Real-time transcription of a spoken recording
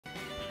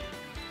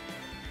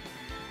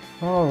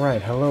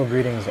Alright, hello,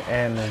 greetings,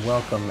 and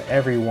welcome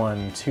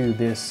everyone to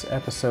this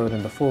episode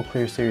in the full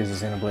clear series of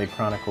Xenoblade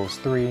Chronicles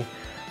 3.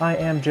 I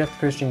am Jeff the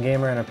Christian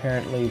Gamer, and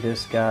apparently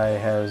this guy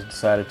has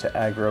decided to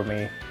aggro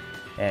me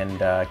and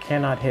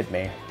cannot hit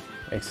me,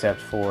 except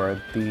for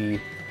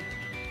the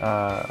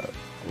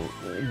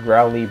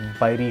growly,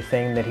 bitey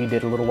thing that he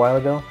did a little while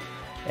ago.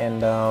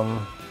 And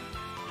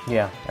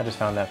yeah, I just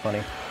found that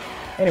funny.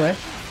 Anyway.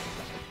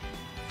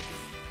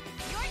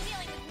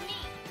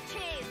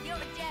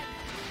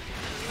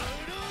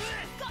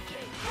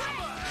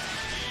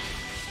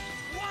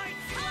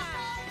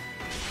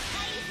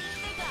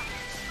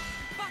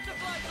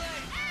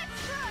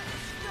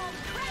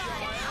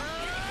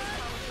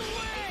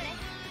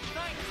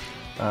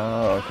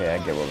 Oh, okay, I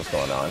get what was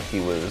going on. He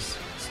was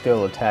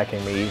still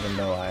attacking me even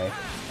though I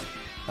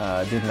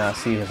did not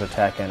see his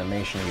attack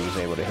animation. He was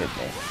able to hit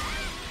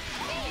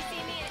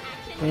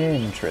me.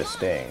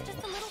 Interesting. Just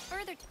a little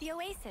further to the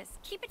oasis.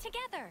 Keep it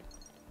together.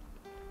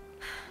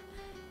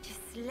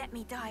 Just let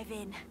me dive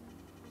in.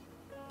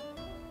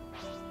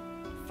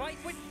 Fight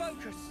with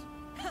focus.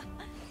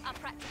 I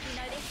practically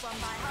know this one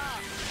by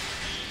heart.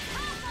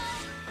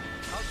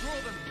 I'll draw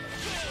them.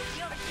 Cheers,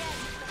 you're a gem.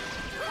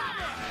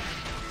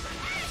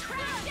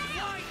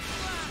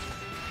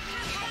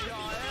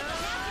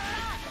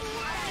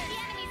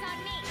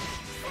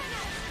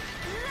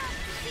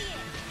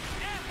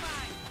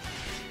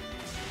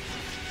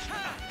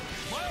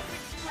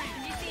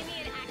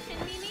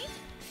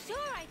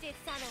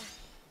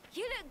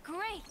 You look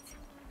great!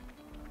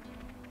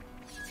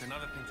 It's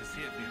another thing to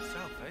see it for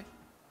yourself, eh?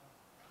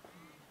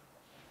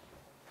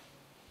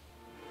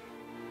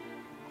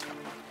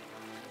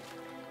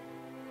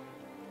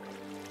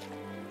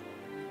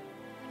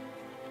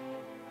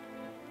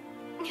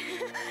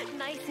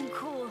 Nice and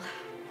cool.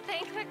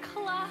 Thank the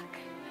clock.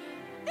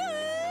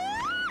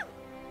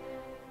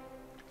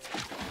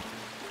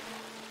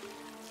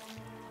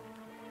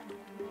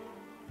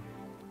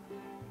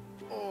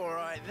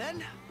 Alright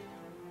then.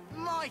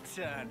 My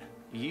turn.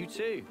 You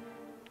too.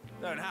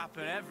 Don't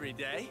happen every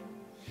day.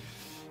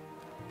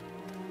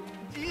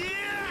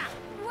 Yeah!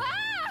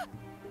 Wow!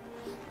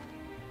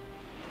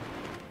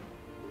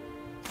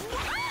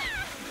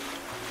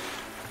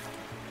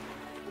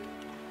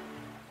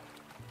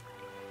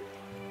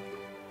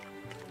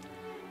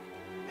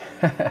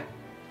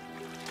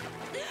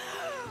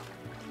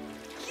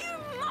 You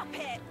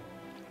muppet!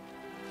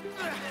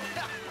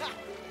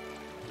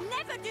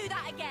 Never do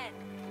that again!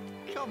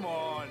 Come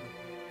on.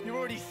 You're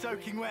already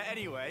soaking wet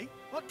anyway.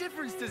 What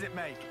difference does it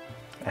make?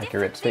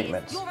 Accurate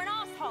statements. You're an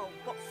asshole.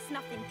 What's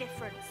nothing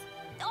different?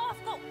 Oh,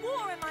 I've got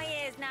water in my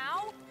ears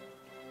now.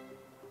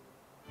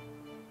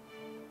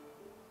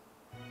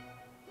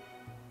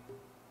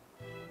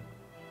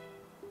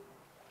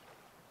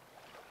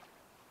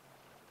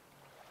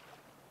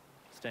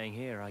 Staying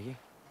here, are you?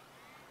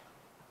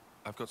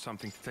 I've got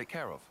something to take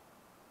care of.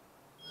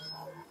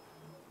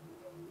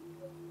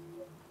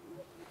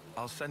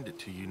 I'll send it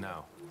to you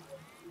now.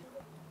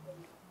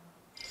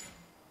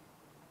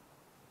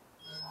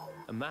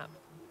 A map?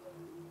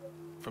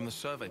 From the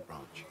survey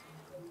branch.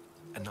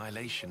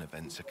 Annihilation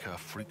events occur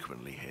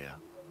frequently here.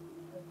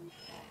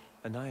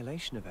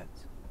 Annihilation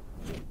events?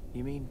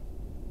 You mean...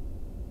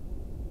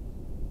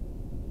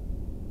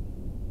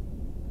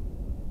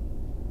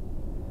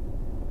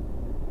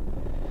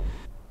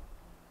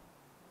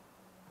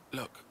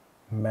 Look.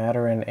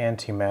 Matter and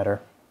antimatter.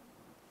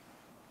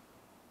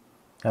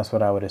 That's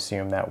what I would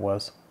assume that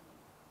was.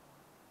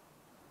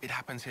 It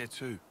happens here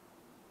too.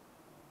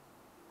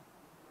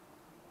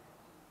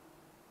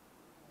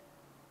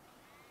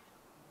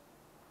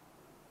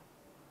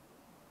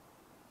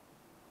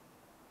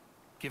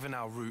 Given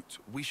our route,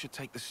 we should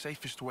take the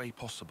safest way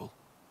possible.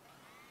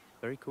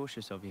 Very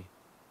cautious of you.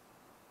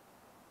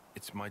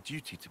 It's my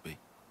duty to be.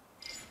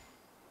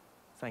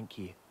 Thank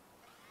you.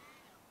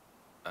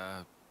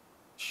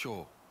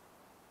 Sure.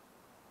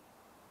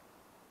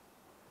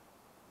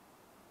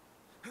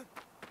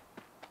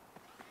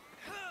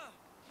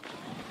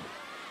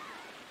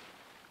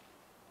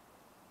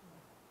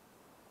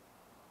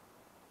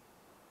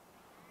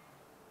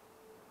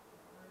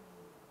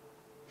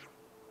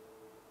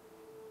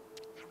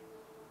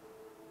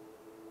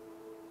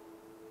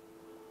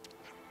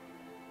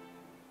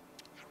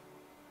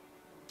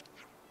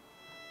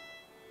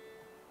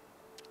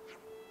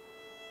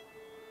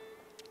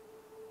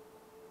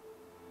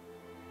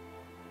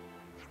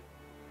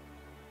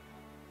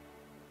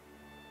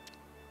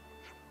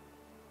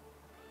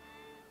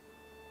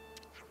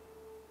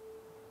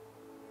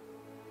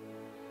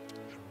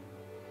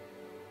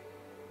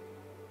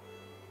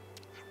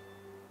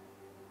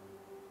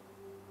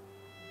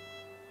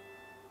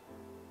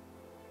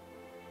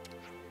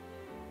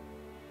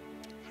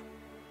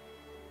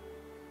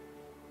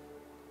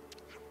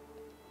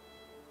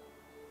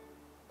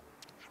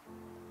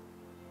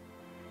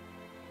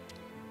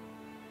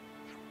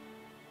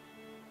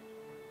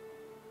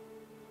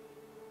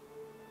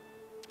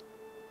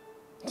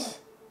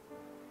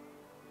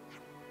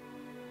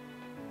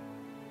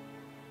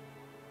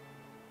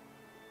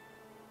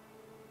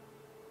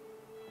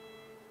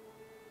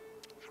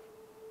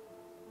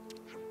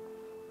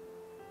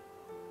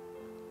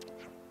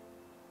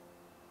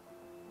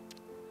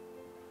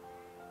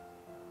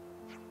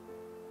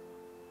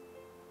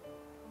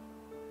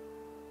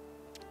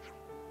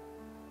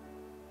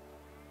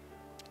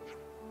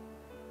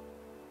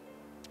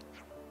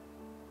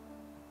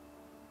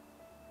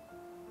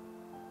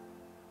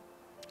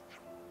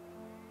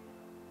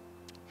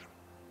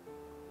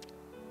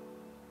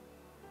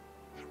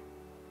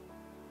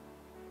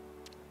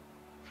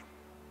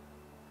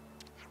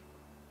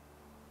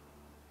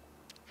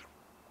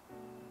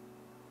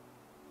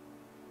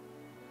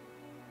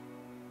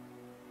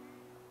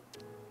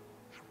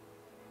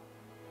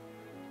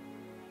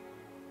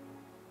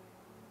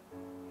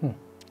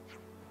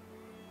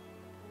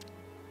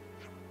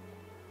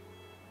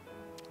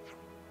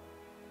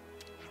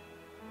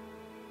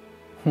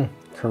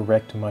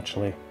 Correct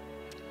muchly.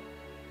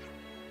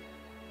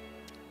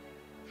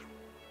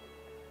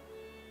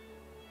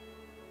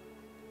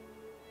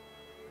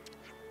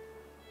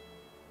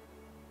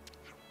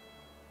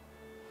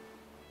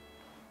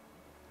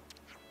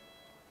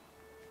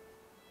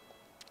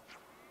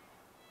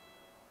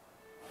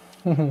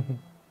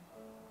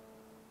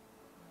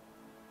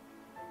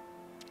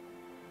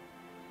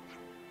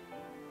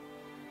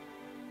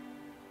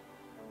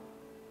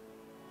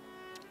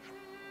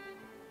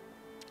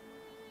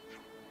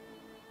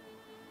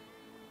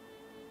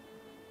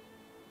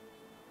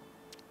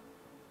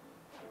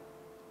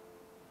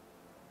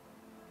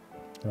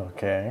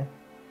 Okay.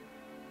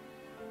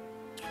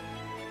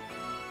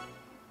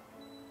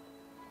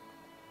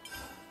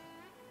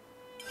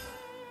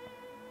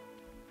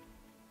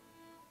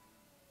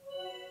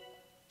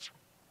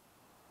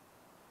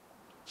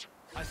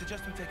 I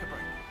suggest we take a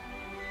break.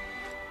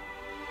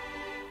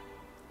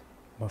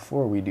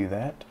 Before we do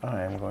that,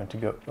 I am going to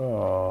go...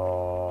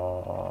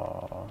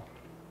 Oh.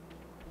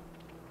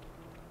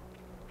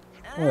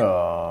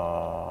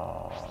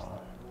 Oh.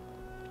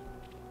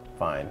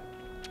 Fine.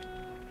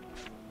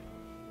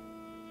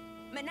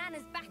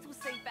 Manana's battle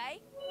soup, eh?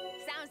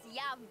 Sounds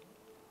yum.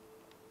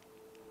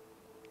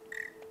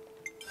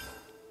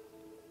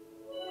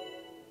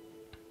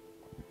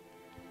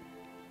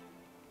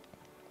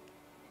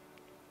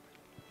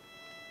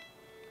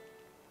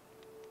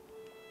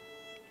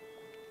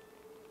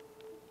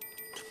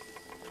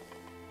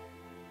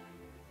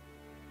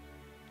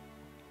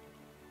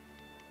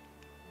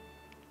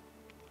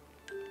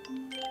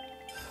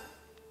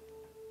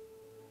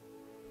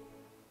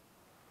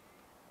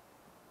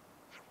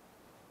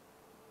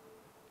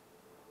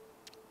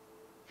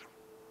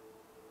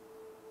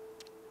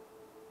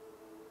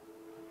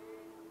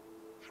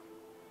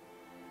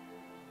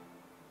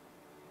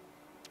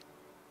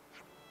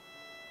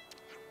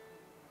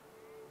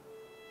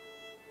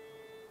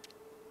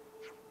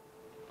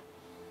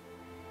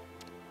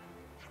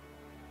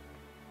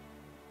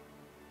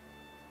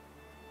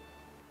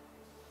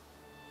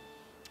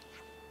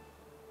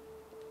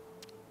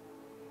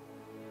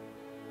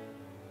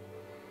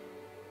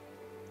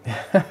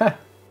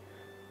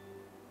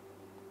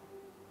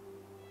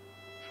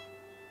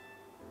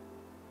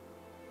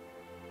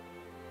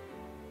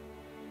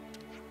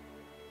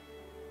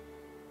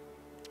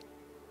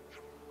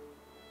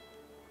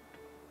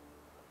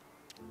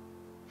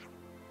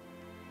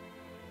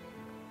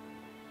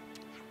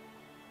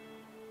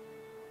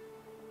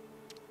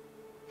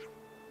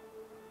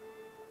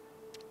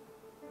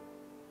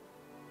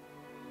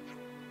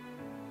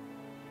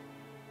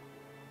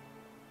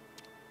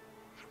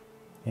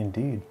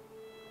 Indeed.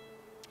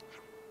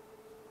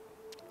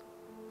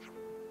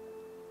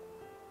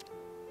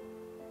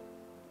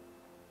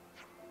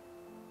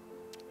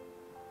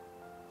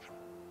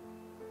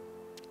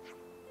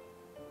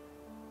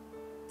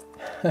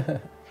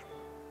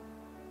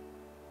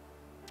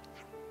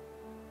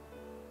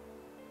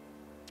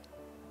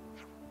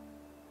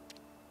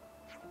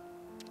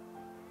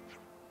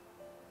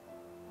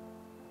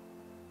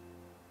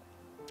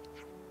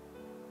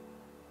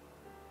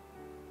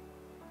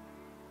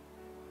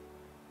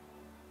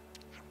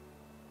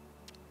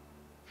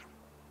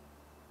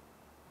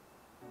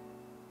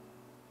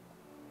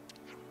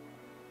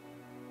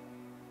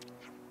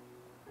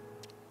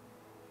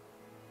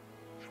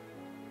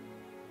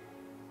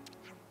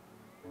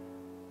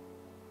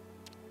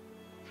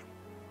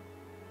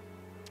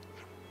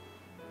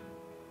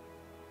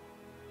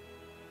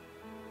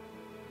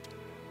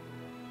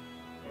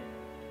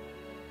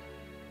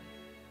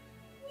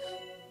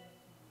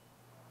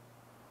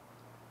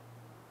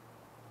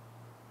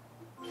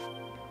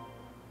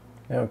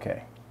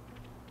 Okay.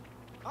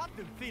 I've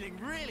been feeling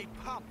really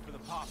pumped for the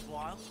past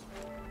while.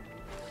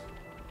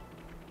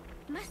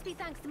 Must be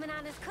thanks to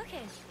Manana's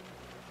cooking.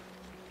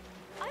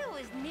 I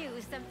always knew it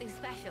was something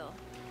special.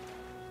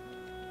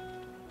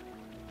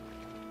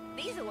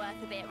 These are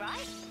worth a bit,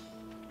 right?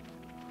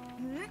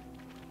 Hmm?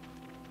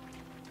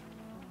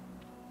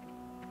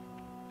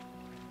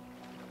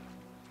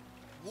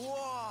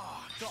 Whoa,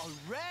 got a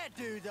rare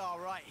doodah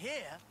right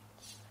here.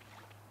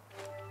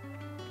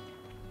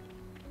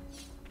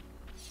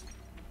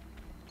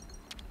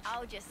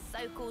 I'll just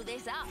soak all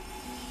this up.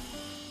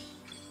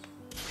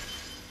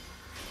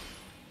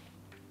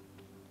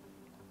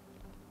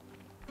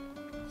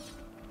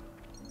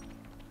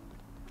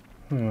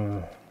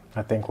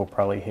 I think we'll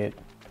probably hit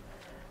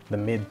the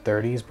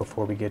mid-30s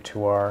before we get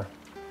to our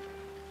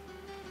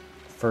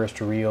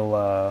first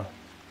real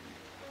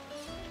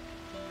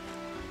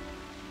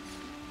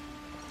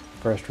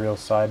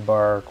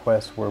sidebar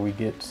quest where we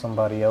get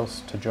somebody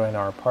else to join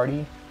our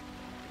party.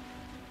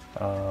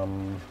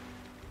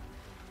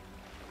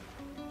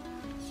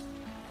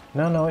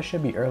 No, it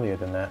should be earlier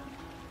than that.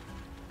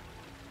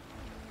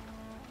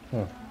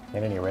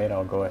 At any rate,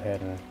 I'll go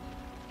ahead and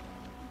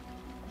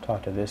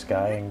talk to this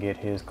guy and get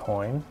his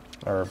coin,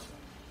 or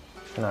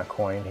not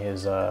coin,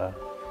 his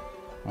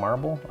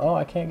marble. Oh,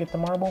 I can't get the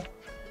marble?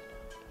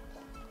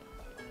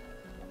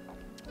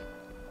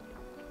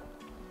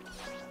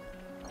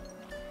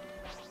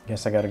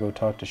 Guess I gotta go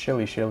talk to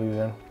Shilly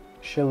then.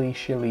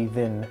 Shilly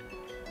then.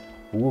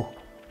 Woo.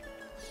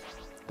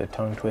 The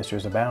tongue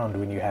twisters abound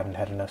when you haven't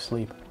had enough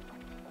sleep.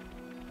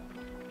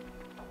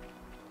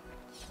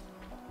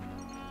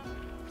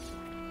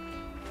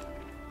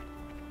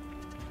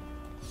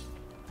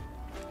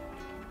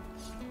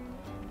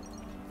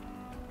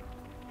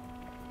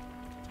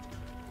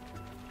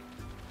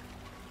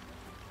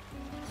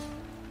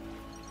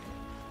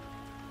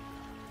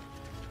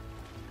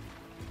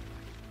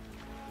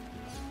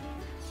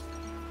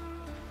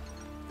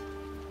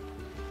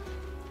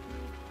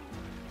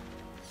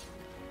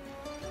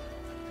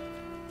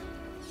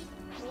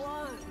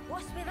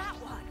 What's with that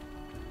one?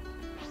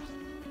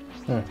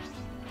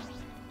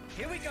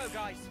 Here we go,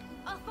 guys.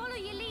 I'll follow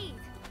your lead.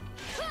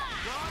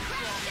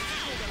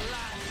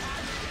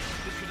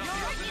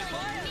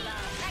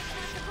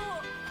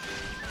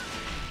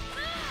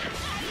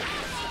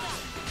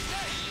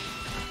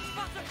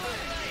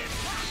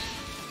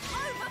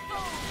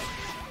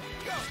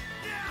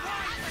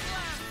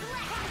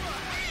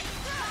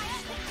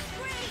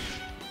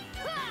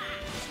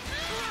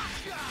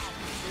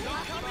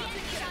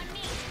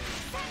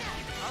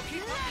 I'll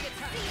keep up the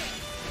attack.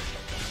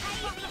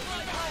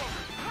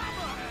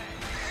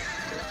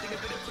 Nothing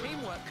a bit of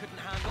teamwork couldn't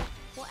handle.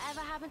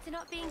 Whatever happened to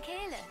not being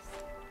careless?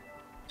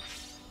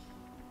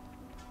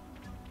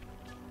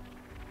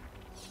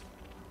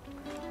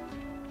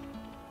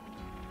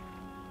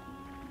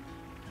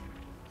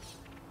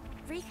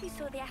 Riku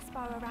saw the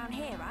Aspar around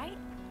here, right?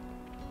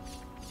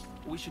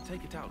 We should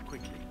take it out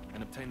quickly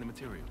and obtain the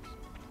materials.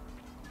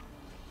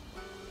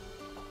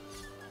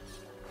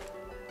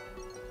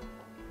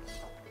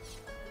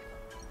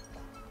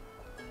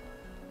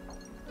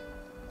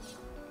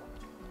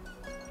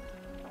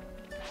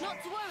 Not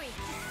to worry,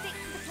 just stick to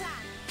the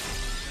plan.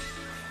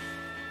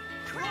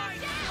 Right.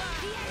 The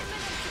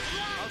element of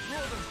surprise! I'll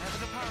draw them.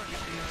 Heaven apparent.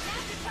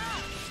 Now's the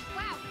chance!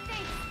 Wow,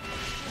 thanks!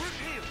 Root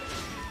heal.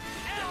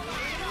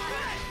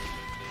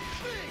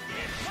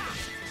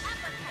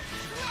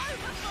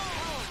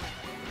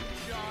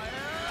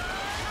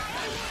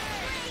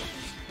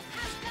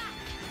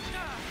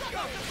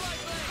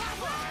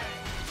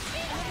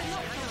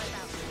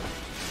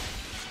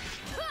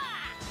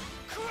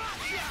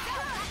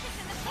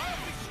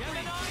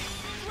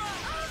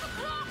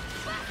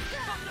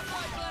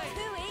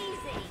 Too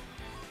easy.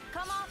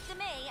 Come after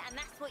me, and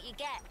that's what you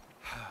get.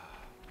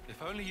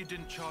 If only you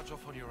didn't charge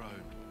off on your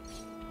own.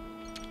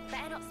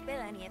 Better not spill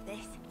any of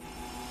this.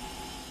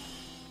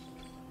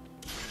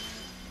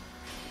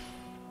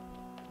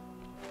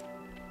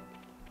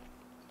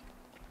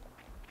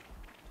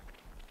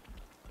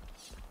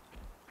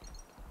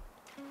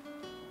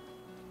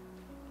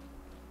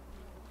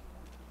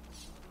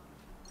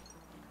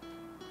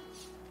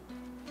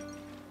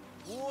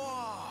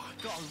 Whoa,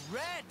 got a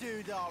rare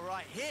doodah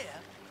right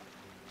here.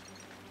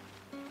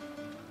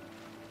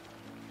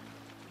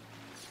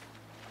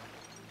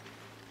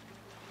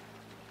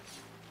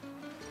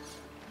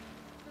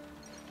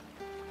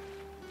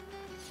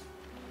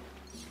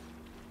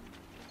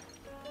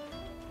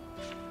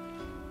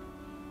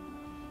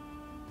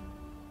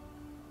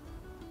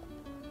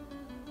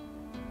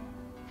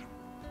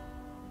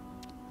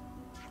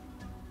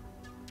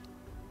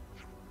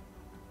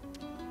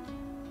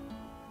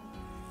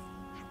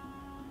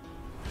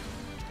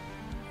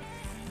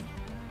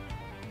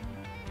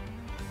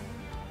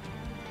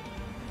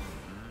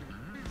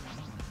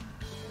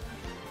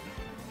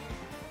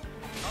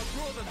 I'll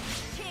draw them.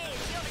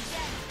 Cheers, you're a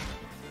gem.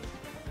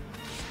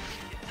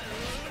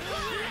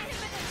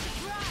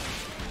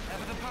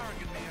 Heaven apparent,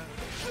 Neo.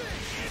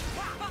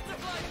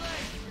 Butterfly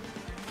blade.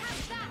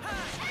 How's that?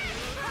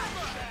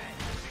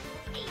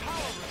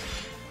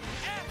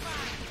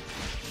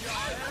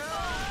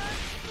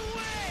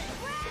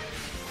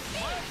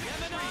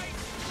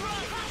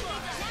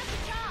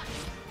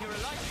 You're a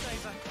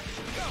lifesaver.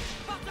 Go,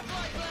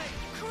 butterfly blade.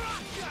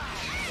 Crusher.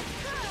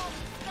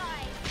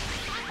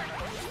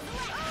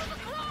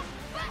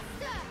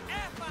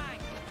 Air fang.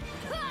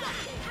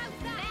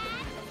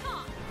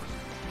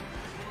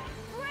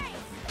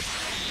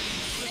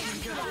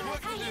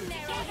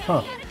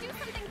 Huh.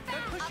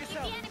 push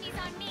yourself.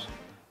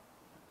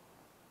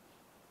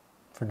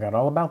 Forgot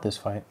all about this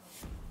fight.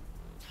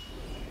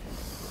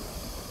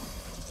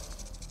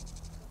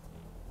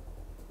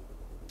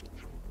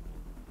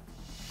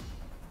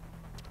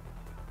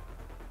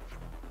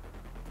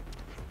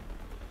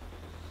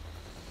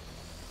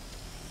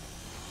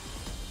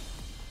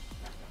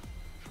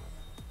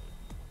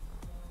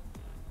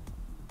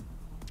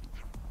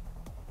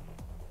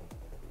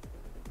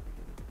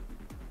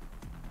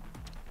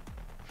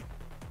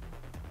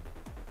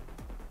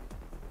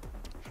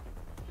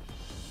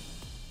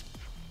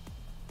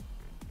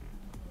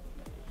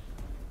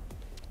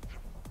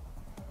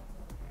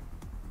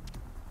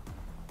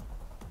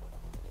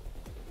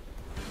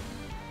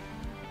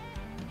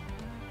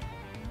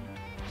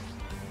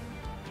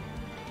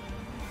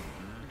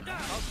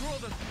 I'll draw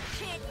them.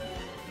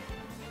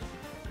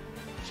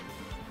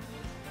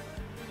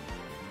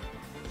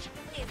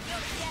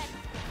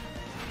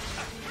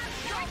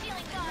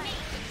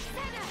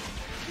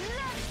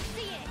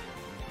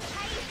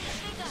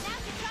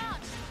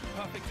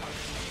 Perfect time.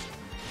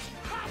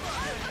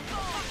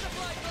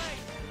 Butterfly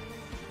blade!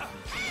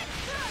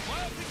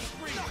 Wild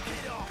scream. Knock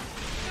it off!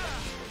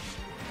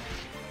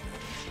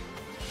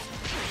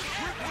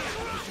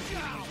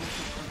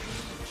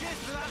 Cheers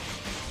for that!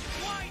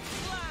 White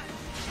slash!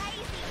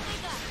 Hazy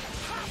figure.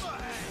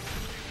 Hammerhead!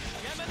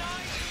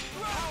 Gemini.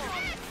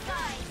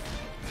 Side.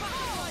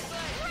 Butterfly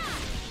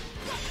blade!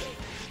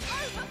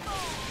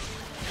 Overboard.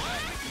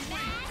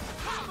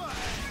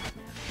 Hammerhead!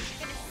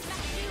 Gonna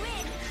smash you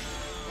in.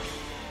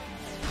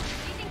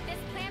 Do you think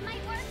this plan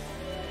might work?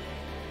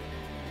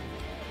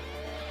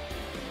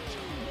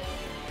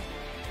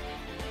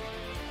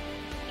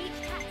 Each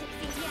tactic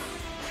seems yes.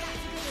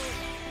 That's a good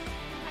order.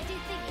 I do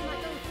think you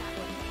might go with that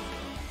one.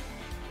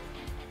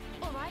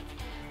 Alright,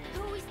 who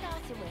are we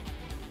starting with?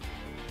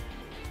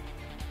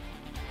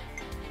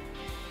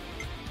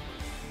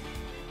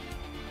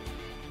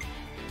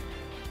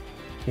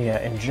 Yeah,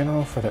 in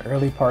general, for the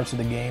early parts of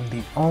the game,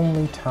 the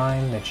only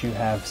time that you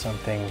have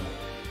something,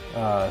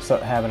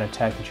 have an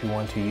attack that you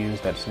want to use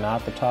that's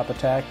not the top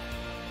attack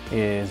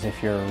is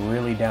if you're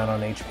really down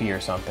on HP or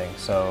something.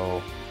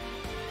 So,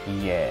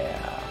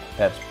 yeah,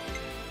 that's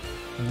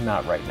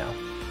not right now.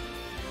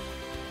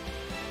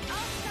 I'll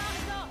start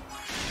us off.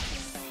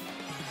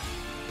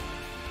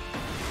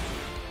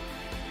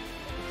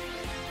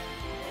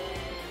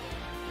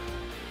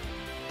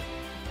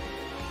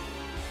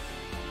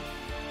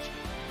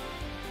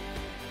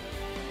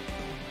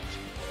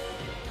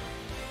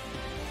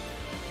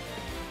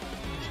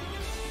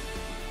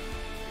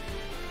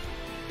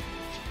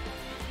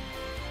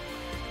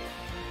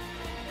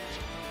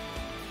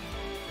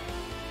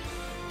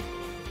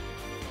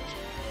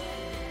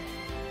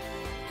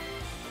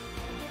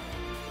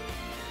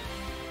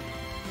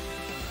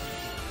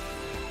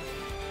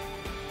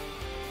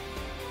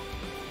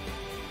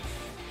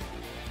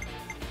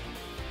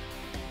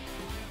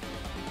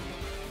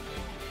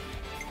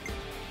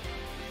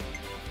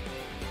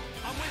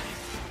 I'm with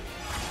you!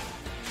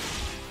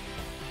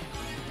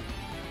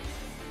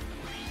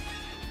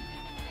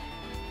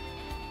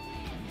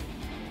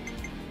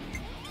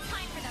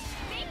 Time for the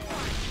big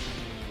one.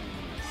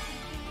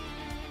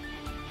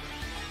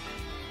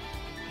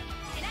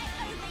 It ain't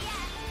over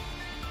yet.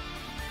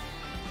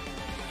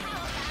 How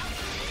about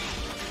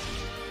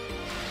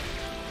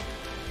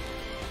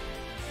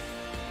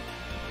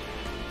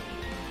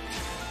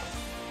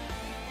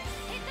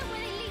hit them when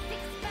they least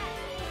expect?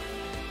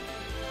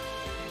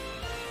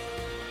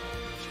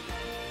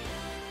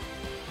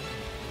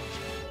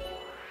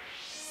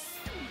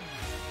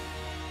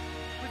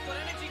 We've got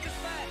energy to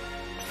spare!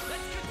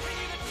 Let's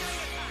continue the chain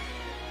attack!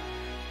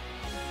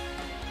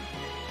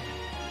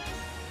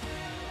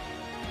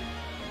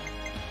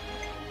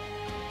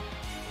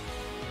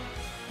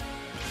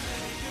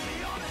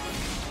 Be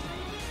honest!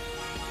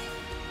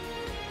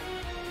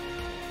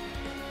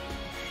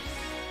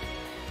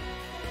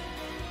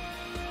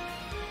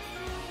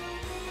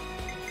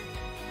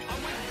 I'm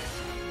with you!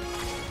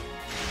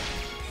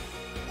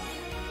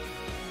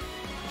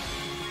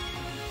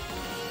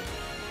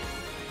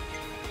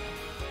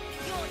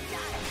 You're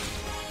done.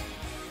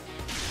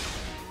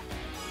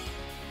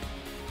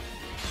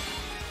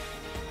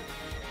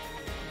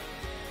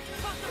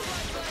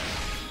 Butterfly blade!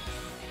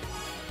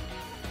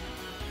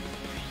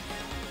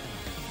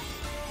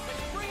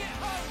 Let's bring it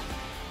home!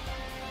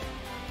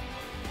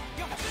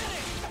 You're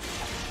finished!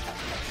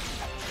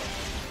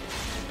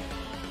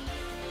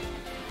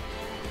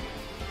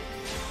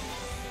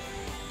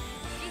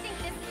 Do you think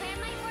this plan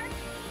might work?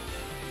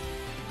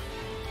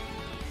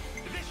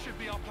 This should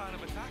be our plan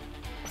of attack.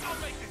 I'll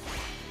make this one.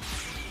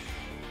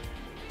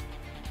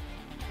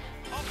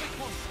 I'll pick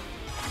one.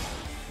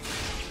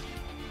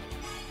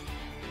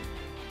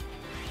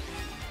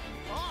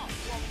 Oh,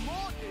 what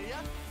more, do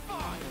you?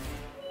 Fine!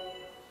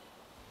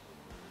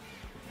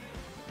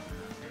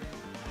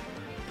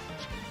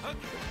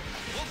 Okay,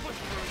 we'll push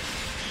through.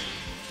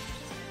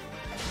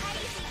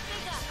 Hazy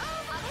figure.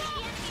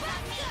 Overboard.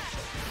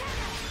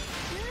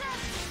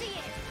 Love to see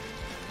it.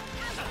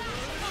 How's that?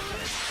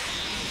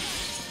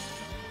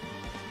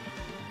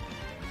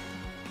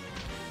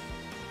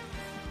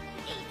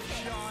 Eat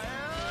it.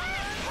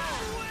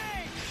 Away!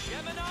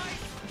 Gemini.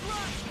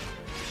 Thrust!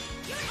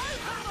 You're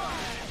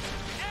overboard.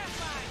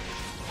 Airbag!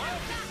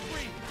 Wild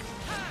scream.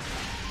 Ha!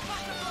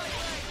 Butterfly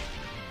blade!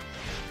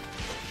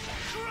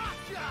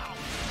 Crush out!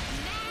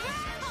 Now,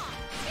 on.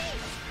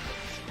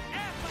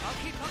 Airbag! I'll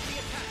keep up the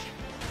attack!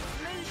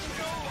 Leave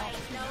go!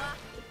 Wait, Noah.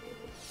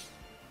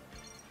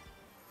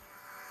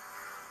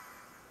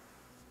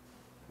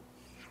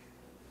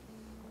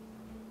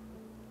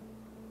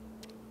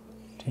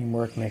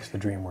 Teamwork makes the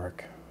dream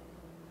work.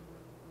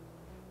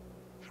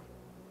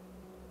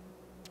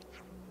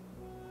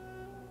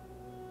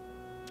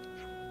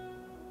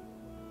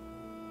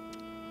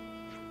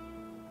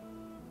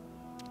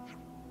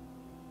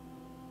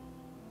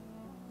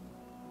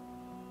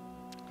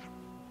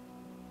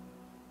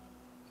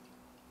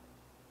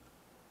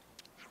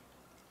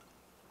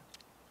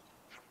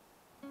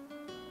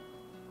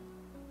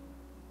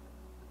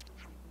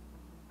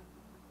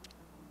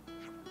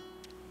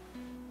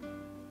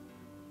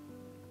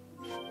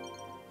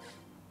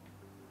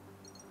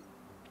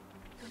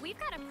 we've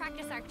got to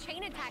practice our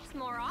chain attacks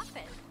more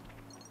often.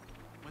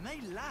 When they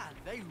land,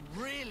 they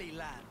really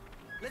land.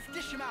 Let's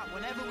dish them out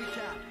whenever we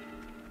can.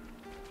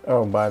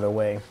 Oh, by the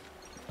way,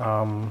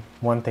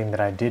 one thing that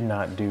I did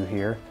not do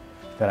here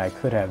that I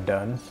could have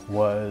done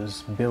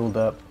was build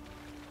up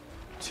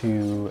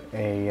to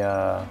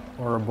a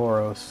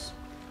Ouroboros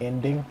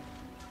ending.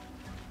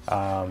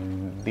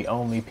 The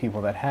only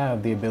people that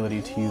have the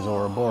ability to use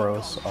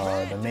Ouroboros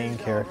are the main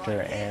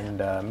character and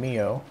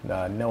Mio,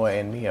 Noah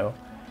and Mio,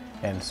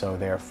 and so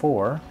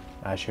therefore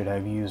I should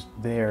have used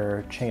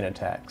their chain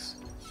attacks.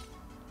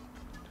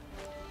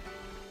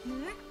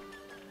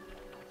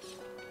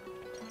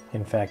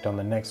 In fact, on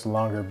the next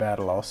longer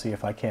battle, I'll see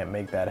if I can't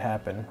make that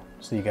happen,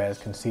 so you guys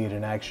can see it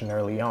in action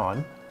early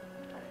on.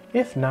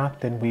 If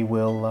not, then we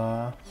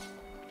will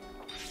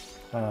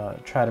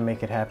try to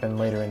make it happen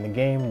later in the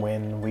game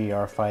when we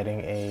are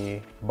fighting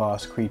a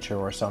boss creature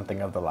or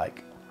something of the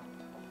like.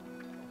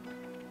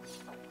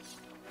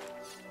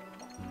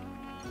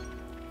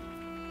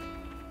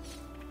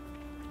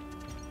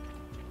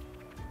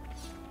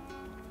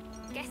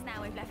 Guess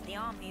now we've left the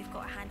army, we've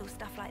got to handle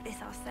stuff like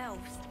this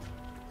ourselves.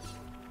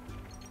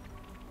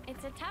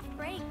 It's a tough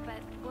break,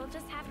 but we'll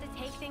just have to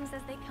take things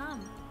as they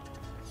come.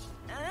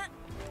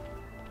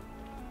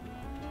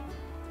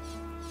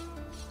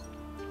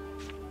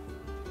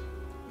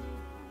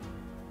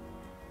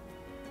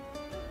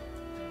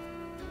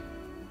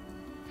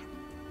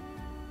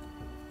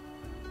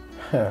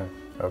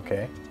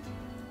 Okay.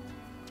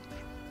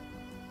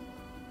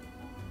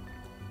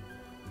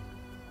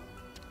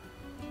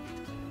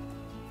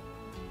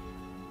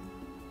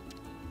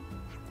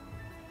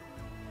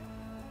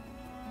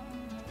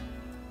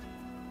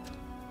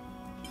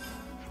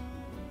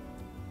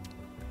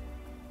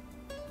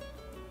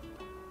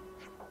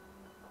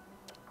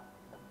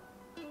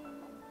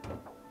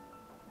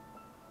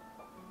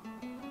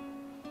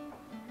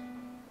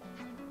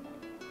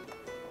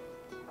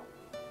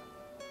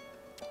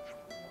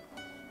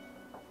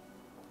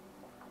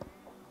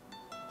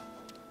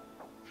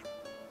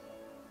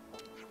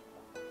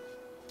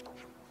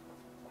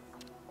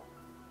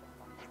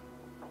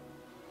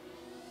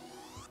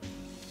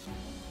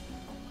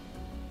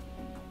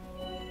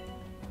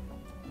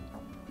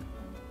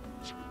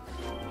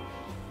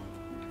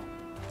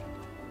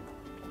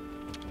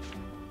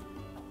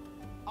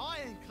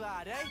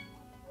 Ironclad, eh?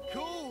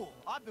 Cool!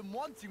 I've been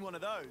wanting one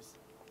of those.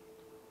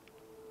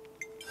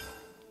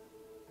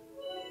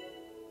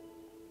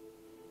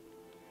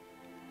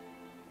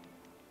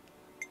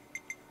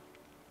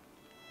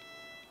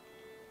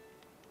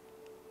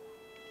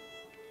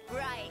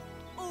 Right,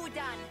 all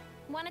done.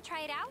 Want to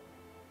try it out?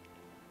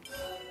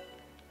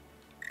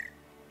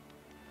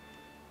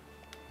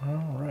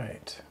 All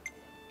right.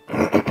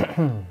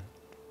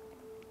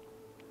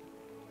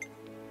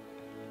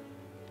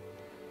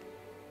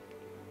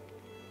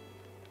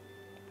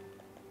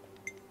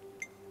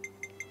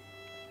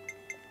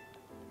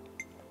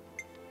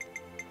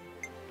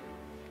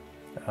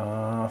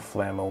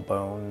 Flammo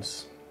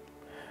bones.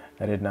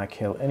 I did not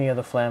kill any of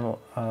the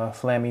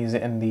flammies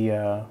in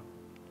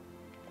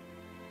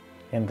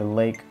the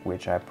lake,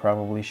 which I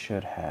probably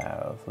should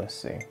have. Let's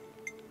see.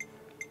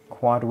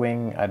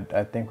 Quadwing.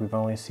 I think we've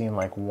only seen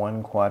like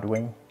one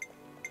quadwing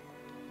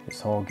this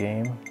whole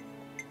game,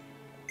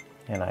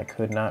 and I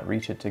could not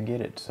reach it to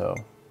get it. So,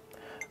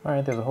 all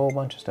right, there's a whole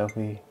bunch of stuff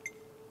we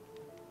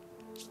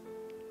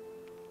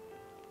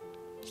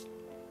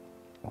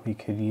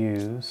could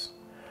use.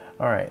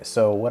 All right,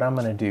 so what I'm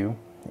gonna do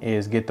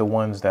is get the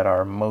ones that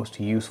are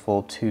most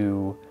useful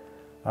to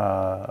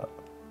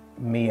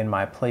me and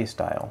my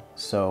playstyle.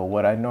 So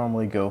what I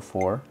normally go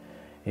for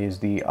is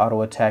the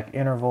auto attack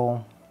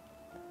interval,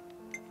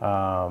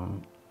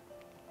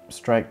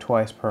 strike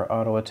twice per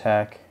auto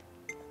attack,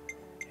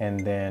 and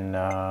then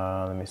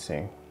let me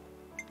see,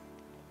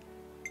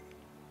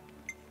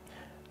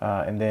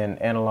 and then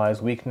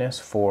analyze weakness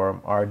for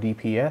our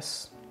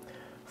DPS.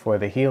 For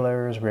the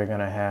healers, we're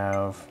gonna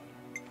have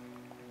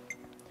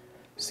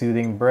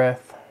Soothing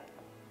Breath,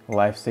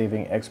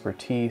 Life-Saving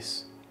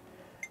Expertise,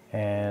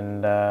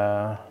 and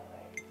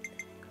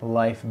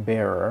Life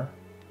Bearer.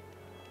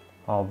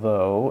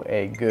 Although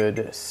a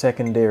good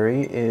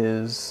secondary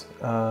is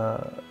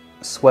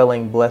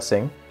Swelling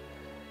Blessing,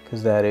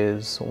 because that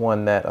is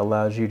one that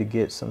allows you to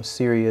get some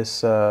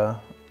serious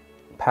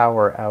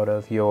power out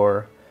of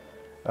your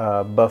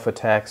buff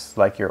attacks,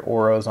 like your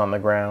auras on the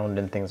ground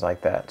and things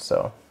like that.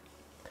 So,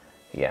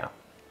 yeah.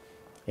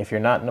 If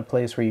you're not in a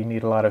place where you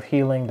need a lot of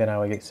healing, then I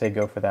would say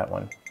go for that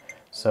one.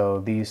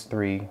 So these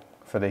three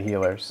for the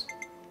healers.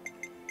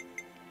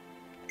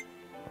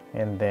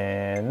 And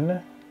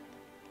then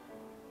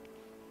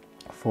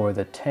for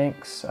the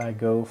tanks, I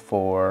go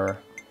for,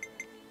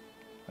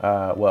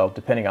 well,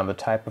 depending on the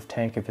type of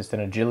tank. If it's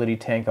an agility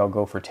tank, I'll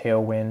go for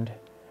Tailwind.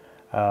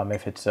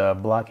 If it's a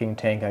blocking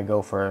tank, I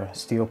go for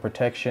Steel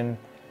Protection.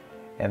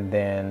 And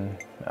then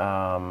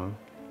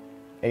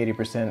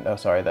 80%, oh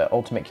sorry, the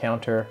ultimate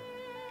counter,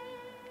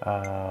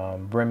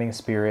 Brimming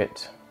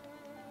Spirit.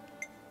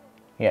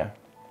 Yeah,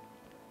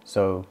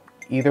 so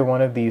either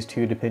one of these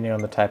two, depending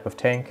on the type of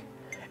tank.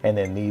 and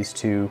then these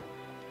two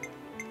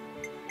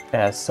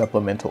as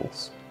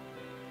supplementals.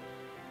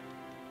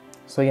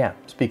 So yeah,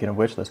 speaking of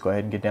which, let's go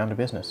ahead and get down to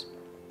business.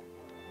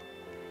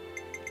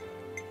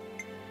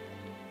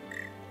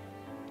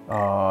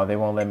 Oh, they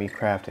won't let me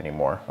craft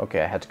anymore.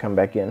 Okay, I had to come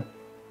back in.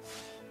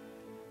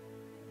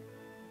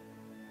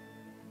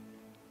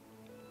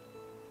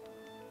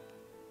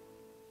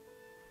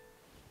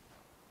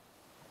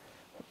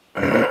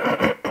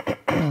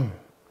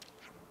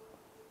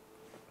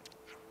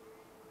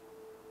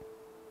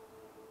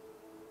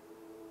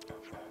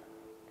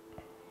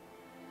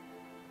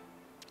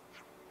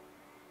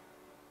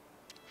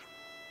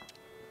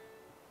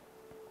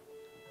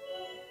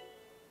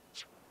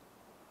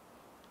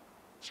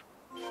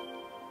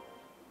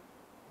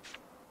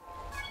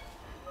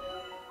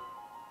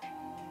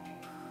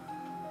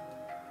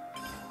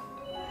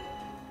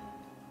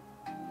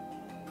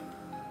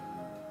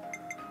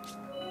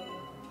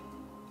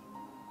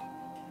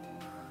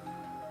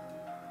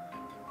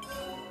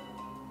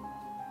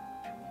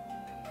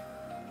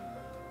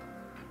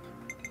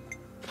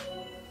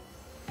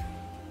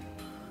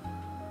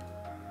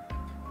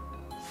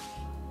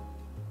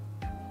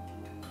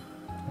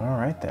 All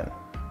right then.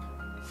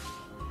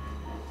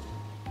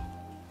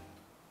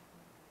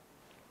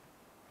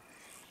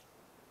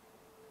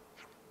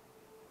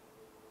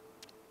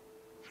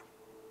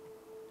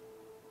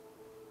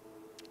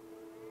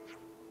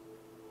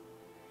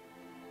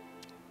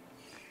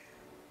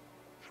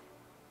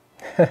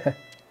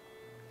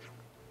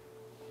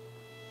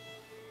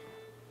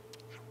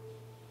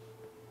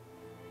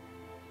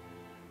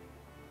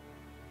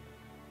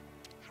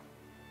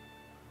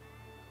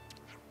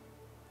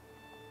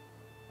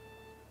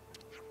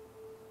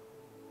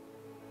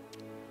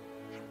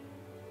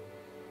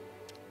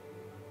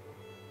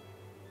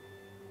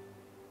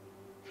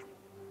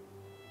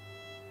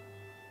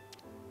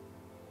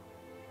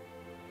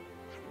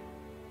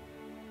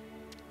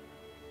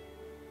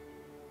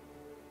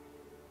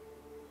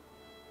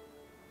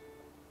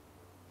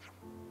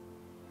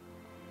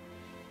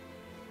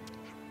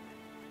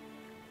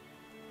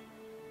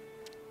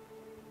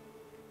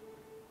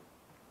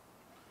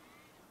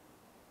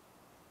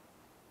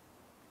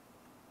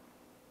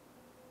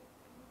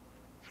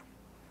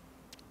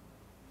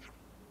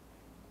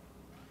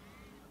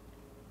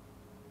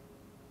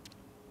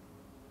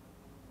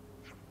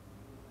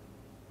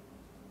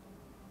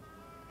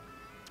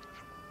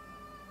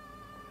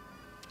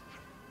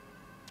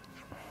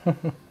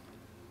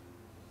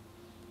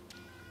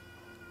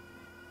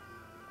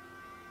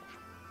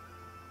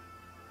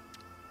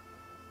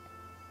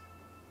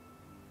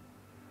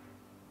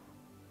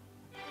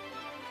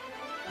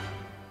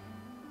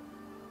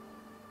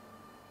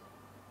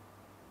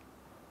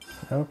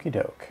 Okie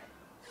doke.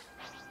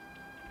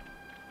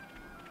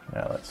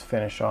 Now let's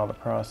finish all the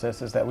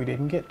processes that we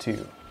didn't get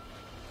to,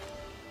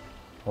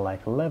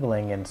 like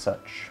leveling and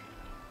such.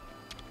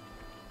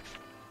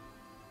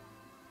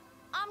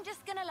 I'm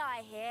just gonna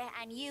lie here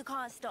and you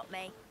can't stop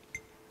me.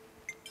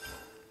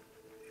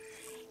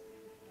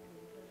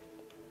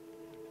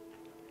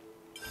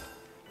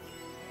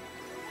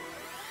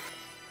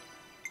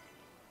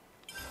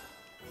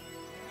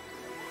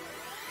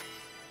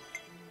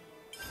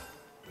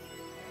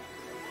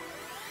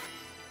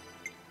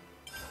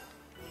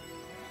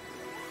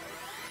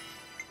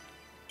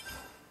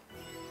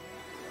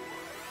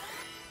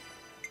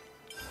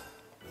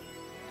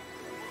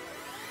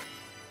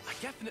 I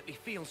definitely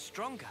feel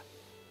stronger.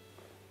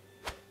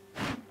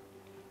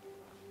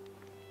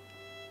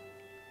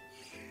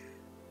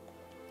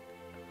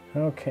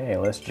 Okay,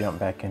 let's jump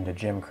back into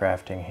gem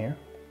crafting here.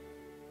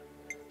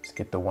 Let's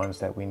get the ones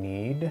that we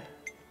need.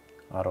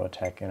 Auto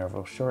attack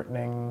interval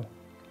shortening.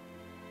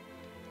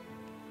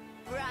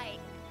 Right,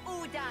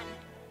 all done.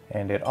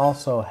 And it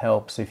also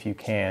helps if you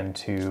can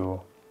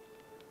to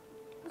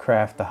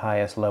craft the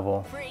highest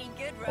level Pretty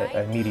good, right?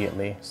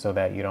 immediately so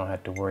that you don't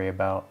have to worry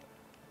about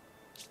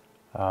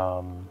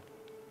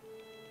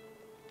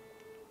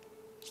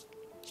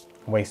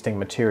wasting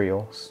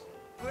materials.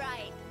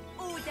 Right,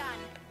 all done.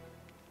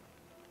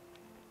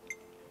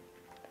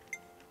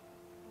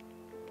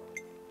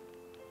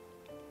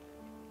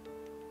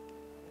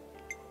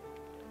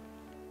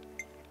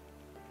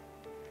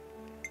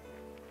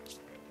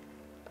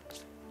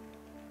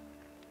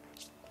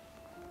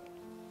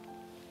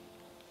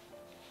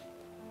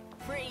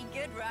 Pretty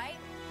good, right?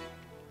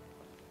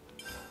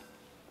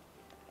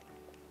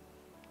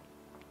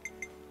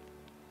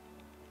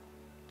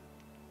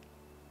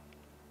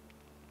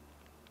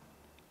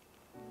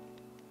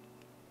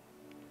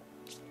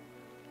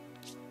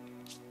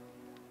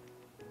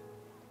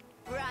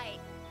 Right,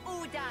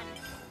 all done.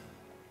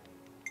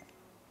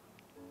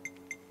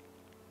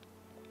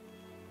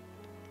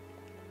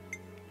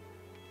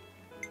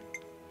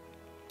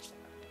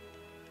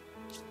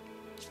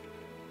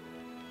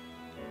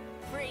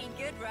 Pretty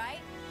good, right?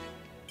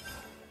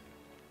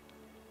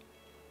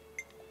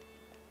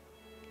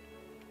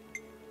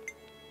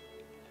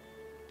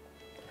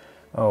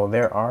 Oh,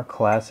 there are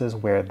classes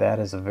where that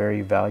is a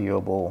very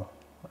valuable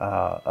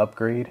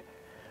upgrade.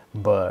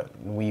 but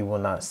we will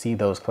not see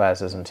those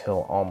classes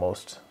until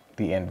almost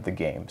the end of the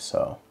game,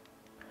 so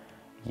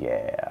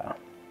yeah.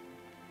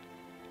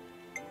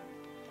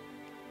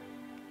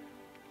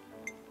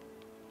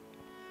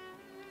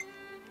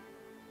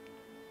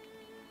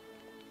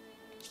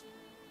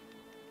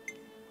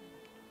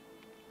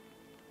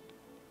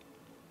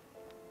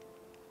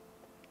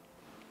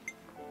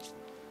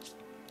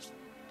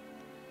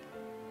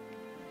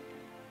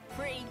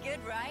 Pretty good,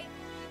 right?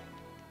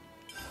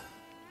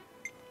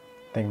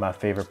 I think my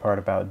favorite part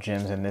about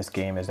gems in this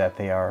game is that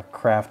they are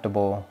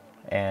craftable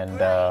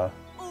and All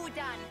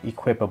done.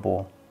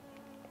 equipable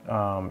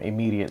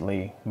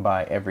immediately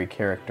by every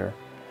character.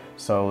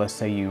 So let's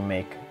say you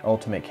make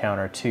Ultimate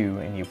Counter 2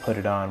 and you put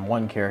it on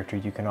one character,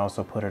 you can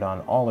also put it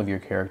on all of your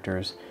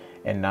characters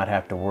and not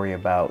have to worry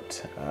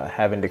about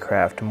having to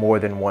craft more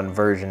than one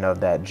version of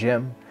that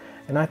gem.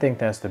 And I think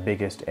that's the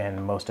biggest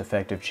and most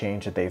effective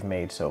change that they've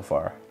made so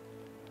far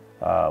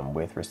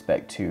with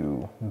respect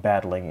to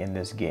battling in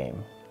this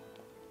game.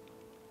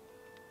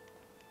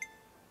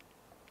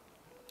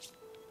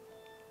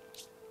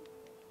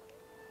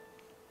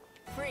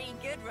 Pretty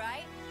good,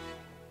 right?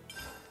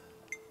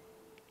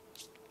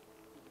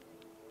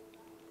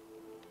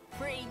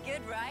 Pretty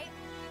good, right?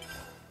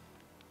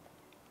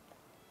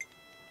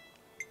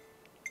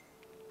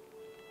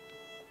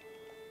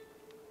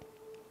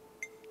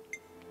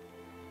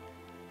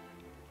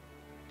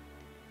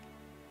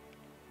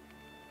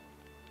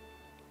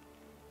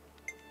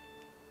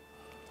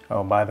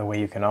 Oh, by the way,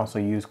 you can also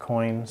use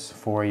coins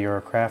for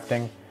your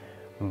crafting,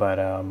 but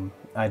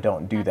I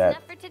don't do That's that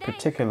enough for today.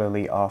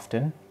 particularly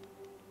often.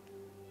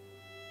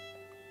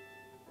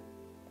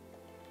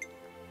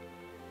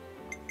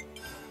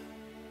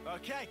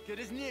 Okay, good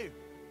as new.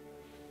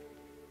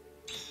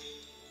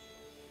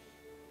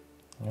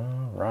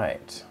 All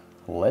right,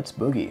 let's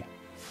boogie.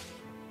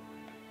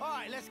 All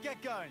right, let's get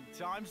going.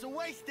 Time's a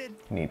wasting.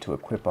 Need to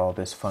equip all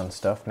this fun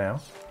stuff now.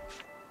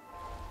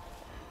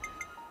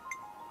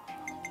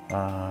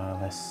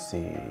 Let's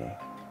see.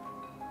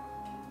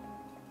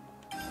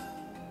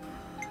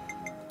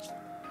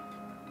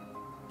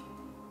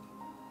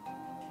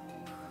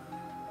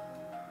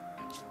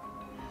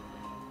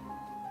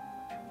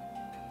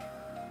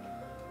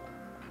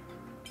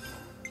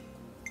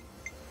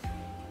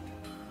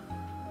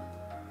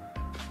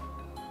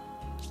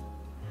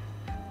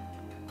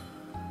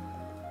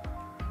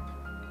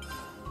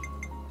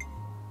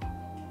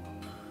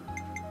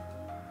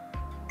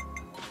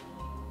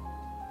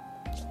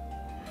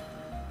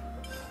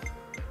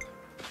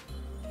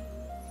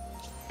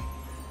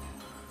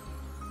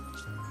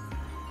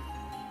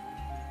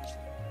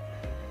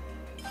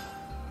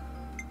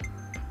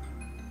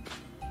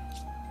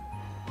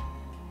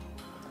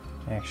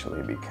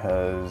 Actually,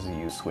 because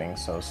you swing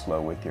so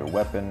slow with your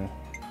weapon,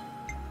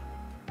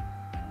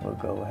 we'll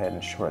go ahead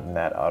and shorten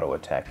that auto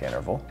attack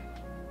interval.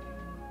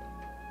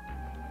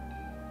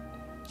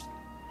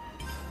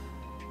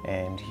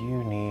 And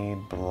you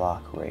need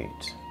block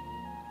rate.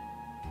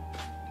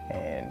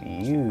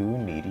 And you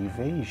need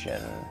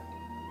evasion.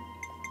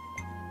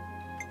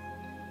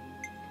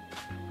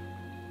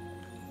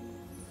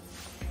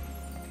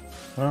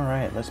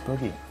 Alright, let's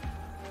boogie.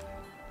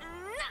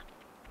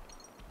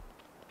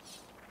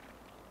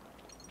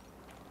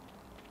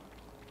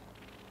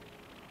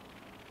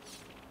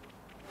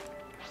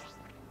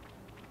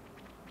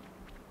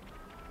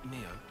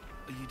 Mio,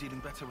 are you dealing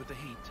better with the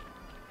heat?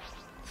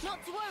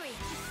 Not to worry,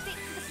 just stick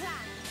to the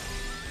plan.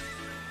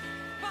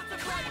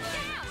 Butterfly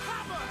blade!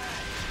 Hammer!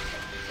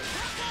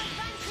 That's our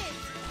advantage!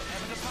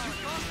 Heaven apparent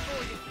fast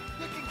for you.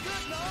 Looking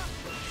good, Noah.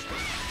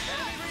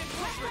 Enemy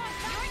reinforcement.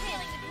 You're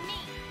dealing with me,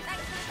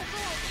 thanks for the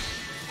support.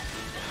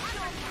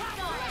 Hammer,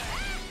 hammer!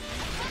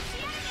 Watch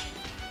the enemy!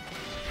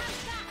 How's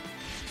that?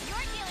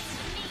 You're dealing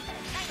with me,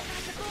 thanks for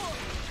the support.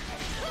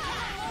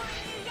 More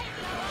than you get,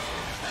 Noah!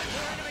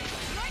 Your enemy.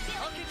 You're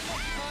dealing I'll keep with them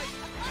occupied.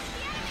 Watch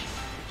the enemy!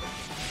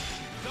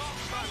 Dark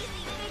smoke.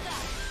 Easy figure!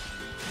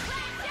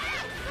 Crash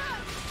down!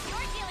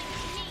 You're dealing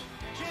with me!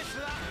 Cheers for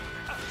that.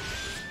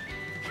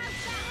 How's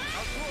that?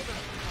 I'll thwart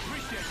them.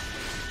 Appreciate it.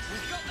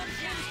 We've got them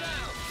pinned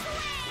down.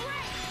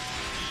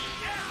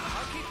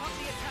 I'll keep up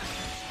the attack.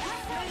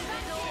 Smooth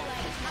as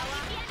always,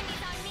 Noah. The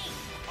enemy's on me!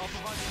 I'll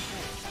provide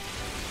support.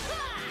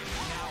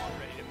 Now I'm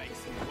ready to make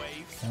some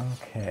waves.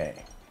 Okay.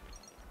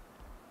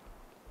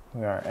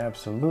 We are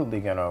absolutely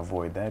going to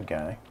avoid that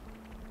guy,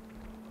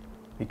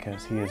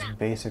 because he is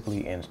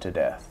basically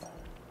insta-death.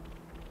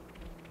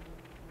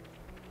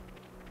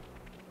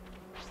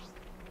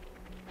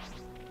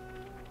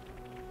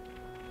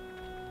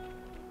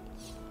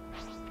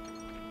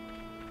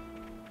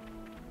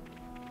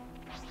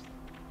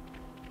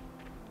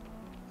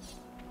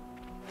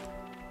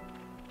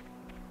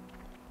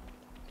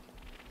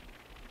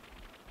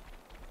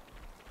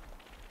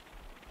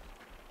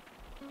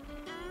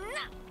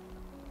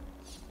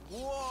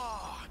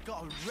 Whoa,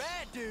 got a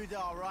rare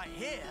doodah right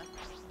here.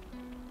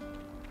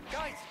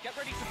 Guys, get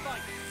ready to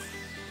fight.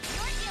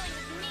 You're dealing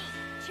with me!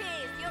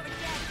 Cheers, you're a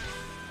gem.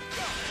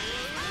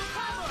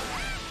 Cover!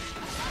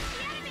 Watch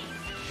the enemy!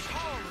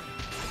 Holy,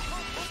 I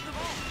can't put them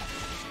on.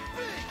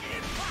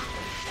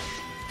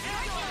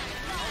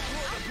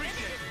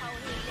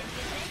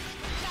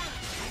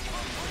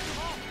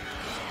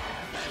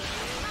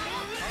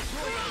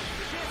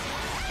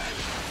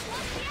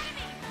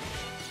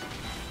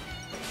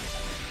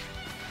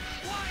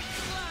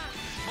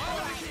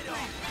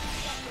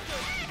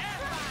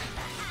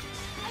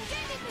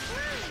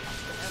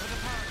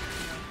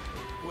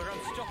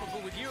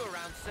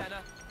 on,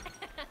 Senna.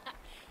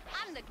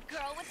 I'm the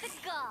girl with the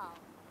gall.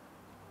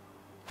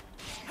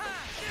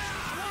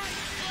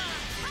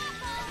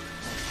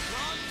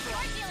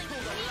 You're dealing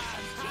with me.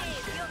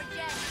 Jeez, you're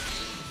dead.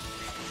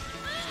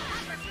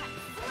 Uppercut.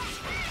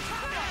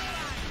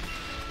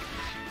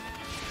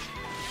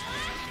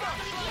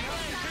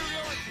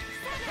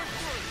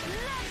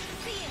 Let's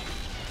see it.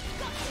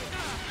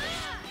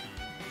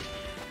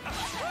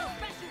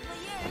 Special for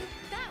you.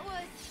 That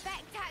was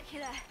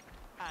spectacular.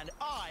 And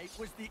I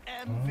was the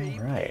MVP.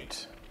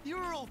 Alright. You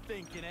were all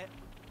thinking it.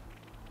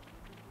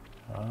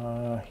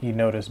 He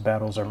noticed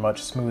battles are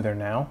much smoother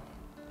now.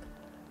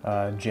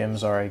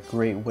 Gems are a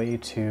great way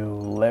to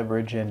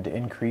leverage and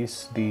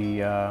increase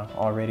the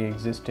already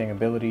existing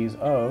abilities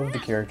of the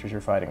characters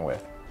you're fighting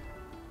with.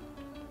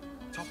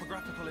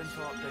 Topographical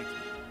info updated.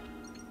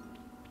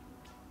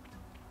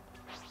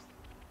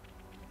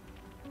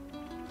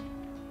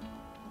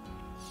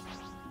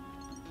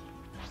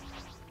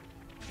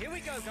 Here we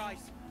go,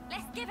 guys.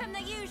 Let's give him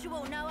the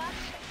usual, Noah.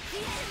 The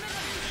element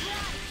of his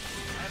life.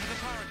 Ever the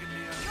paragon,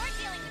 Leo. You're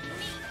dealing with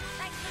me.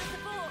 Thanks for the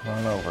support. Come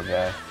on over,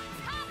 guy.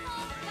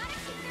 Careful. Gotta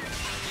keep your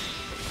distance.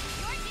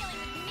 You're dealing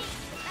with me.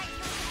 Thanks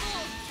for the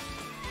support.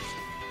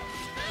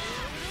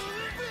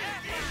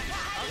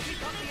 I'll keep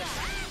up the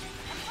attack.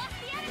 And lost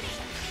the enemy.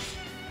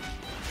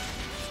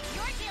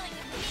 You're dealing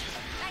with me.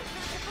 Thanks for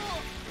the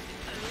support.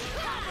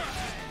 You're over.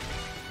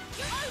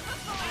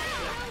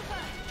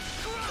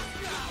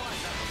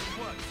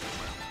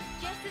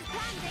 Just as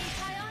planned,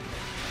 Kion.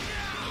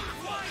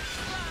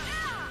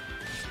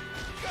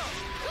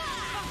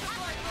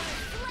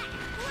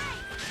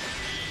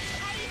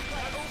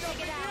 Check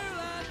it out.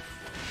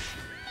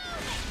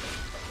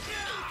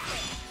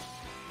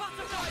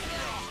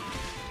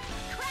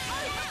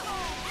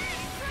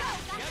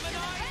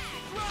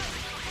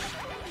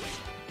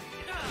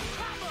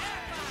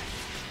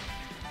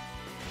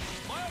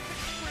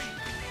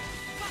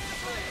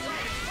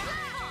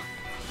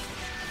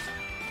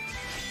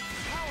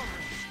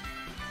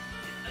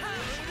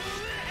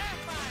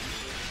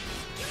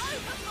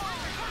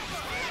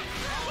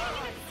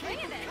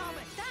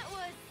 That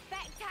was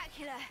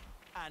spectacular.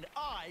 And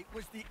I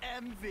was the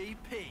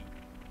MVP.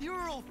 You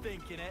were all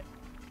thinking it.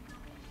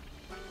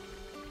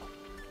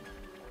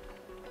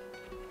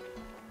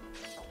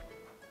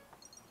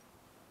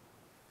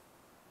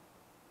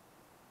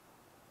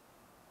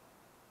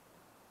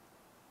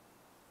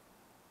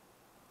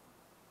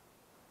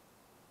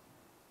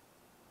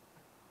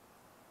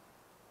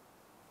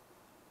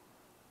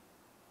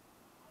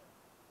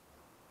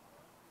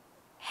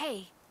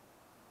 Hey,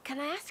 can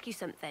I ask you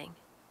something?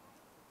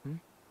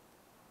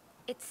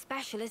 It's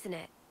special, isn't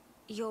it?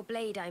 Your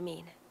blade, I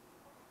mean.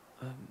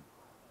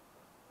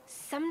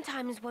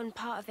 Sometimes one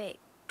part of it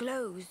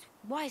glows.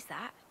 Why is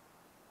that?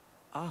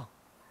 Oh.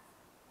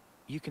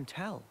 You can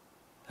tell.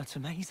 That's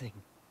amazing.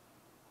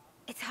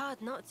 It's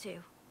hard not to.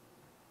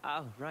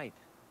 Oh, right.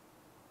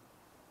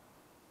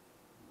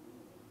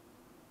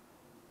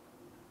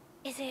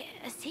 Is it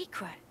a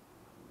secret?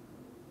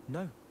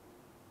 No.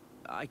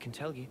 I can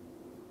tell you.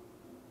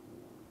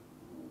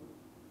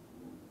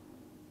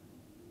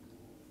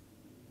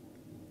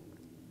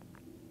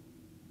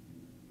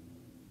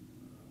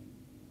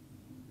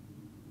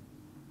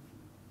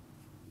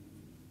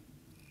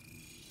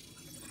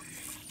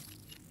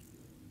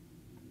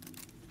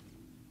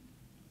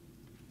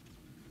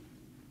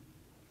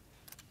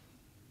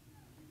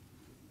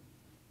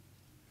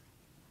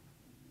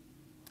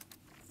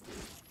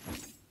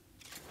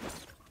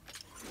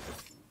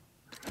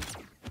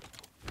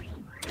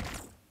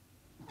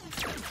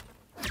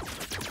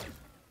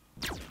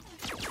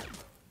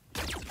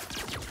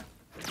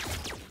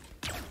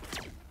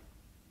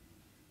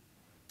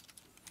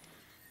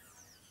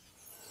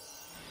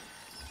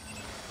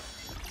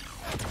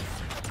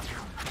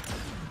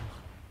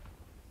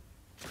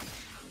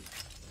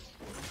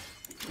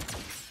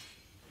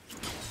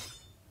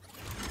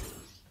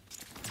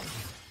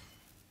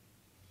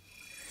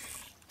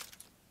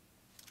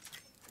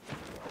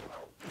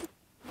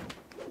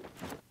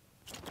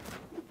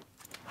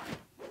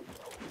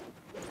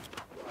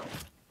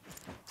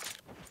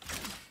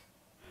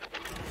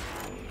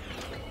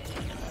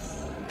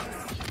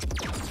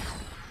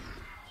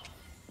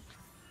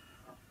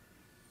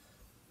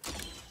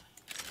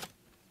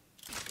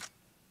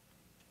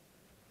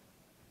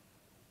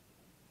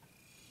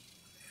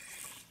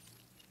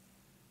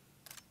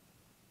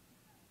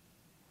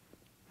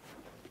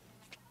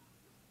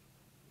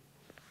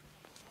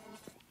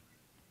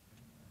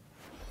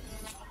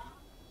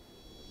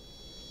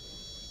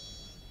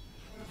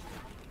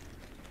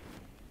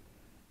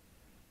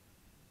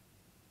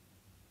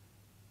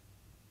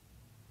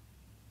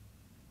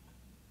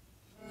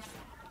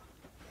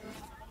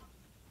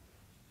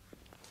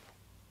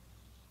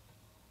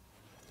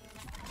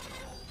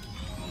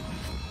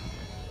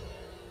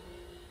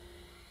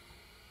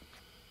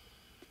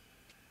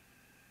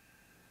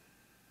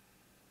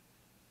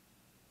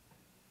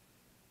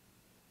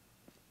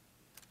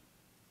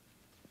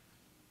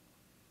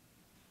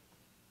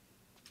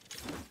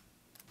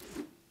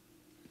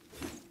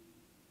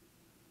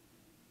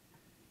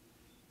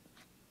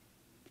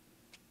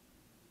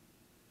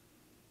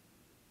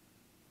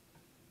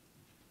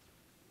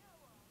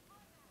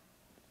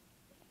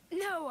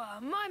 Noah,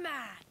 my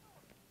man!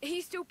 Are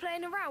you still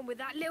playing around with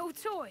that little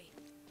toy?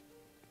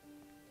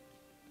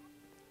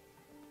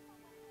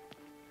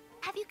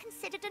 Have you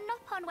considered a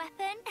knock-on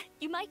weapon?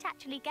 You might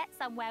actually get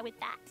somewhere with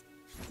that.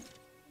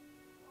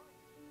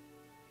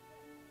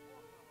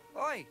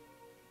 Oi!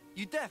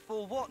 You deaf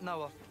or what,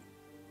 Noah?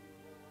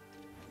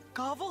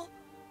 Garvel?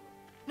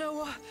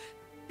 Noah,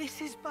 this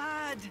is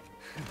bad.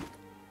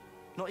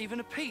 Not even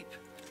a peep.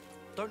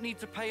 Don't need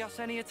to pay us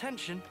any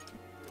attention.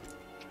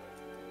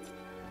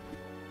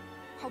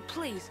 Oh,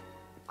 please.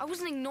 I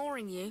wasn't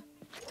ignoring you.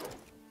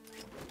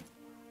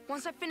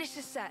 Once I finish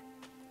this set,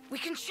 we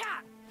can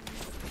chat!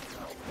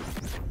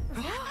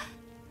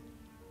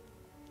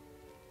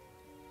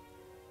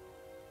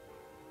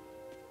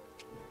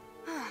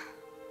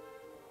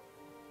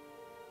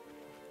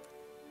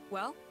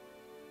 Well,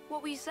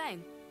 what were you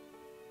saying?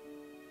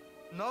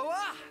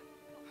 Noah!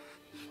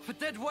 For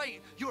dead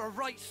weight, you're a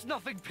right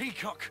snuffing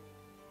peacock.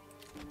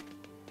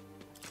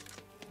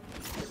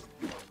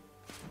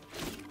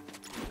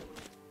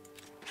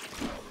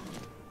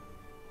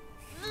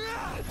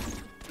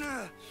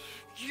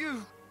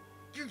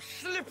 You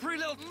slippery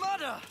little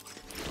mudder!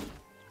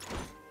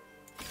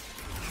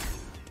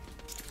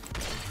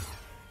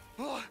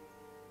 Oh.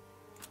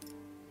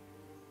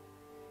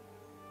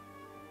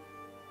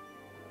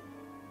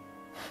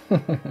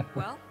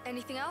 Well,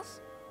 anything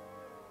else?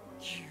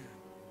 You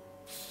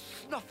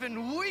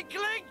snuffing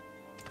weakling!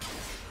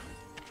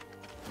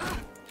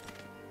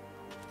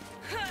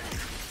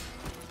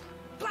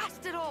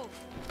 Blast it all!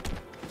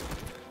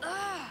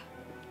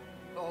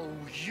 Oh,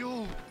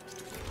 you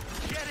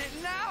get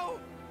it now?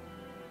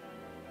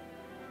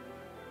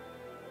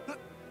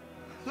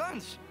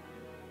 Lance!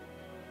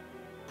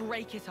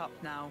 Break it up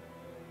now.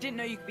 Didn't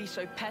know you could be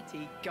so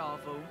petty,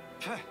 Garvel.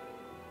 Peh.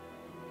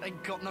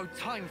 Ain't got no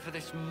time for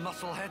this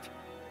musclehead.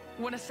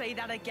 Wanna say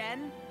that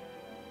again?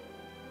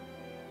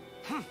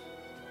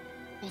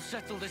 We'll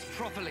settle this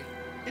properly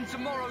in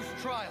tomorrow's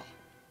trial.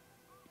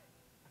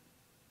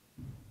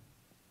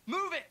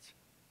 Move it!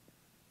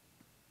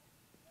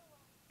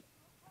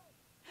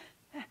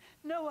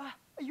 Noah,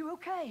 are you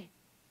okay?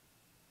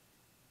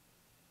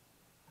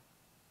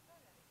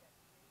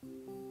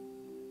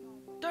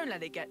 Don't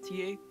let it get to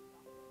you.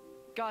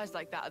 Guys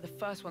like that are the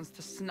first ones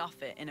to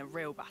snuff it in a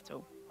real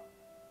battle.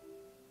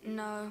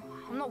 No,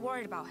 I'm not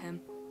worried about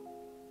him.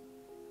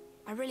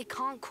 I really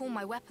can't call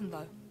my weapon,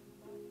 though.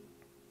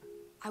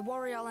 I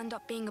worry I'll end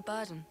up being a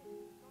burden.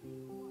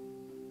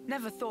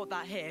 Never thought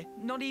that here,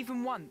 not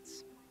even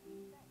once.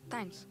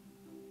 Thanks.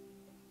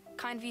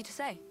 Kind of you to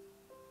say.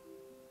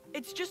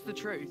 It's just the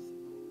truth.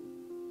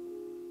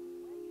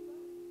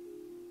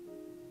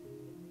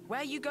 Where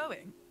are you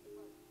going?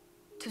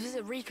 To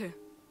visit Riku,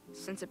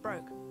 since it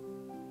broke.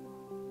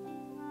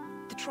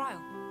 The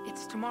trial,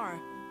 it's tomorrow.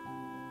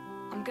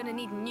 I'm gonna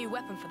need a new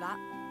weapon for that.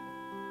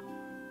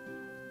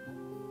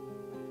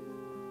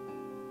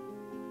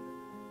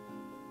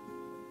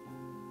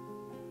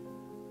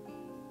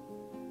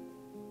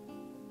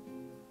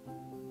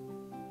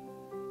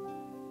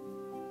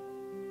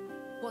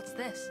 What's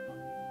this?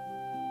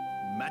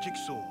 Magic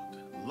sword,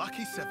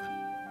 Lucky 7.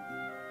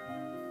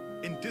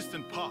 In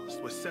distant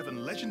past were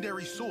 7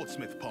 legendary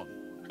swordsmith pon.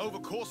 Over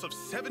course of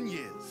 7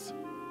 years,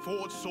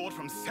 forged sword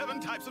from 7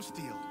 types of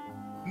steel.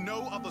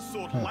 No other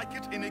sword like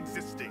it in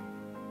existing.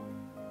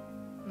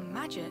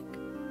 Magic?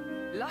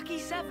 Lucky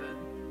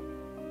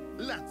 7?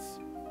 Lance,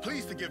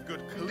 pleased to give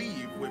good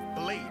cleave with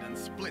blade and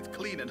split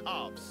clean in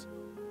halves.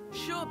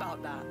 Sure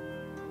about that.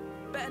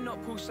 Better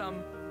not pull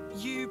some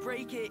you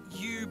break it,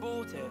 you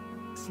bought it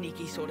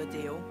sneaky sort of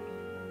deal.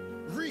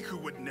 Riku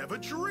would never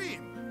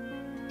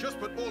dream. Just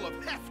put all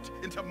of heft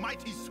into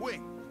mighty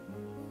swing.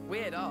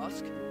 Weird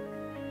ask.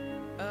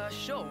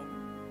 Sure.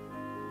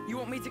 You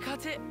want me to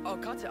cut it? I'll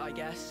cut it, I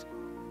guess.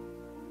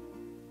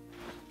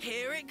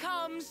 Here it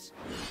comes!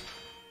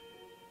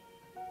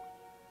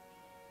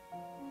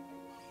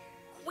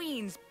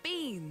 Queen's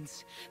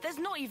beans! There's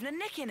not even a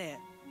nick in it!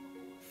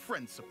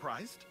 Friend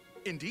surprised?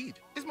 Indeed,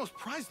 is most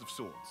prized of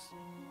swords.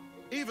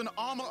 Even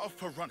armor of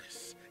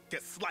Ferronis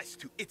gets sliced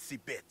to itsy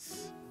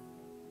bits.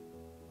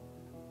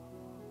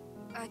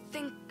 I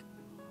think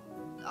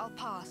I'll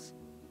pass.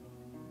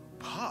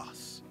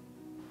 Pass?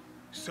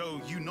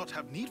 So you not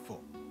have need for?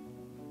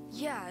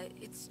 Yeah,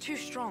 it's too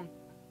strong.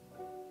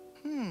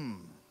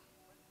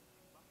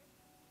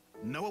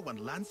 Noah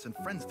want Lance and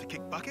friends to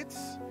kick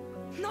buckets?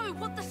 No,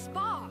 what the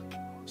spark?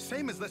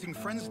 Same as letting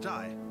friends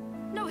die.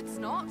 No, it's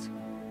not.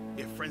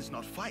 If friends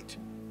not fight,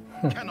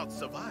 cannot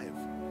survive.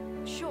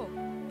 Sure,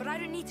 but I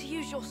don't need to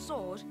use your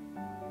sword.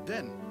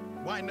 Then,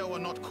 why Noah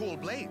not call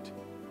blade?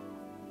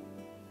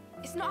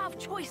 It's not out of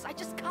choice, I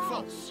just can't.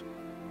 False.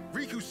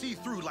 Riku see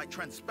through like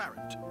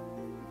transparent.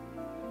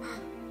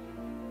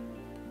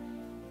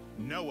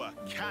 Noah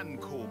can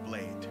call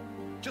blade.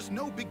 Just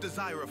no big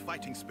desire of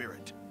fighting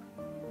spirit.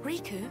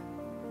 Riku?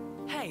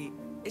 Hey,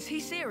 is he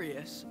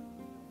serious?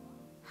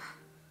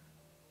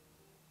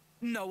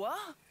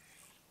 Noah?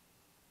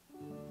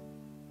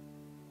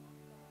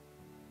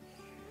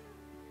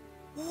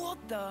 What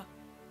the?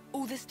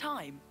 All this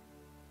time?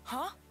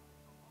 Huh?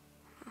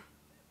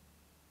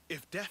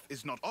 If death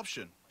is not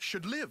option,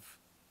 should live.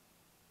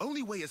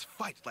 Only way is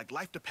fight like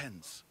life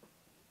depends.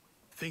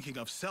 Thinking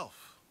of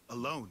self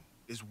alone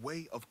is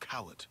way of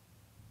coward.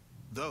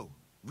 Though,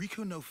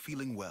 Riku no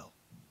feeling well.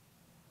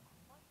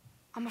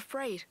 I'm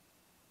afraid.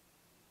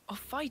 Of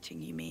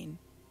fighting, you mean?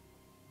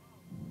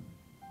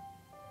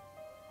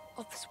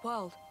 Of this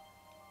world.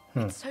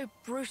 It's so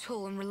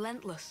brutal and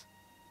relentless.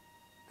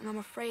 And I'm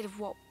afraid of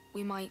what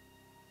we might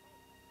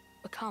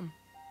become.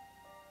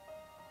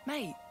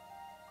 Mate,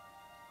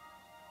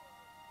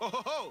 Oh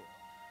ho ho!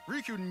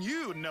 Riku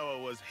knew Noah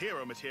was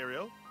hero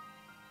material.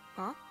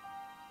 Huh?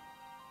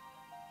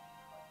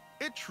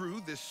 It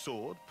true this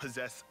sword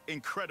possess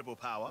incredible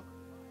power.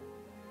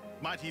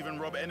 Might even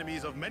rob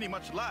enemies of many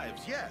much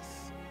lives,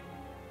 yes.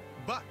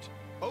 But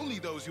only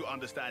those who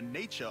understand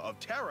nature of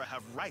terror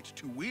have right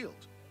to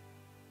wield.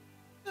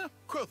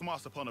 Quoth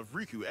Masterpon of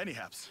Riku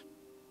anyhaps.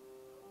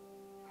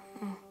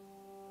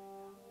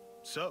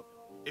 So,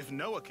 if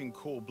Noah can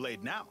call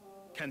Blade now,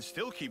 can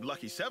still keep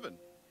Lucky 7,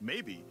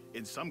 maybe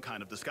in some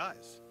kind of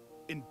disguise.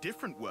 In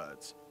different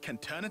words, can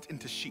turn it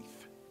into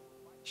sheath.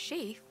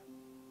 Sheath?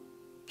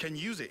 Can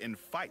use it in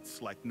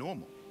fights like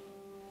normal.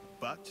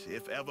 But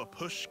if ever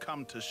push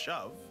come to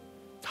shove,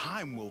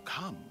 time will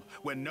come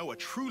when Noah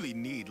truly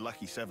need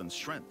Lucky 7's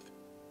strength.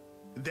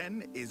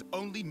 Then is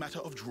only matter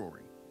of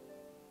drawing.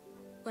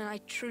 When I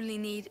truly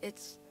need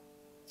its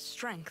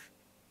strength.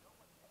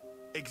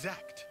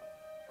 Exact.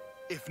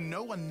 If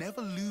Noah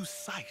never lose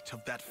sight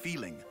of that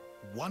feeling,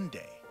 one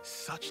day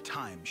such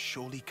time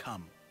surely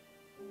come.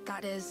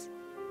 That is,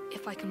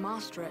 if I can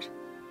master it.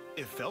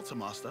 If fail to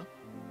master,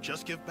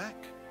 just give back.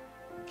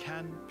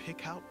 Can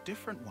pick out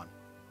different one.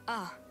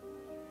 Ah,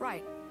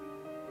 right.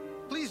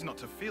 Please not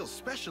to feel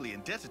specially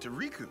indebted to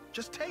Riku.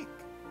 Just take.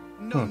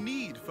 No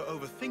need for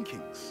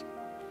overthinkings.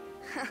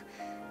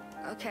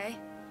 Okay,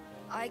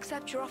 I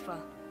accept your offer.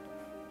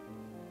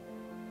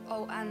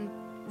 Oh, and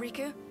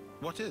Riku,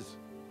 What is?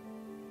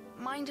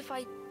 mind if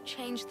I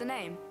change the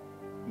name?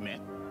 Meh.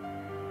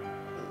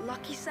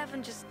 Lucky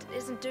 7 just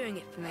isn't doing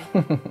it for me.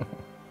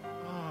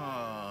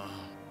 Ah.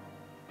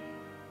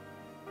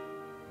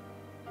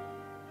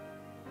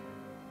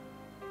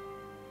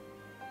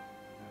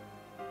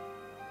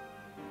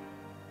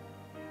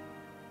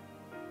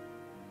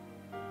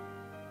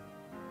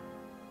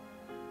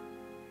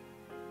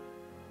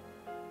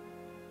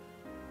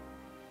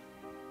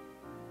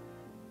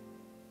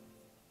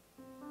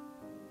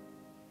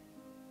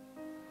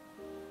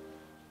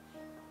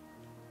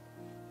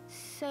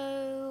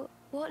 So,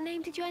 what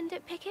name did you end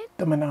up picking?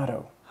 The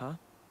Monado. Huh?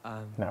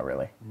 Not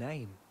really.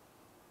 Name?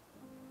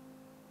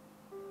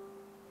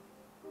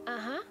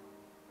 Uh-huh.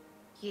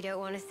 You don't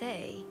want to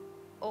say?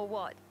 Or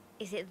what?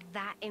 Is it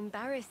that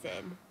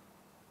embarrassing?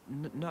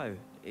 No,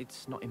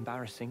 it's not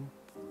embarrassing.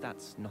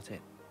 That's not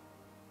it.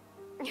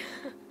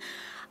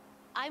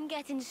 I'm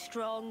getting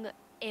strong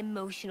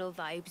emotional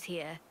vibes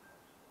here.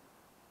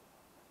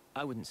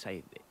 I wouldn't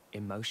say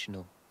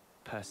emotional,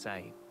 per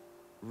se.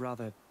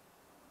 Rather,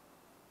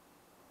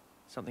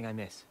 something I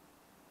miss.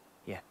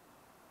 Yeah.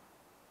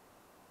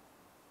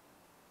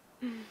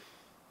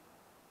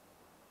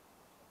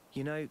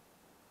 You know,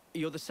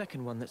 you're the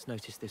second one that's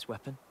noticed this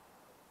weapon.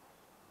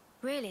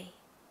 Really?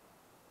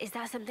 Is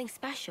that something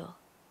special?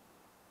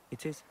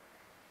 It is.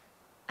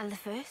 And the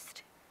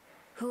first?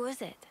 Who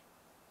was it?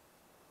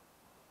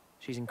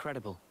 She's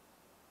incredible.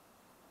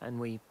 And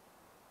we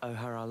owe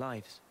her our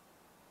lives.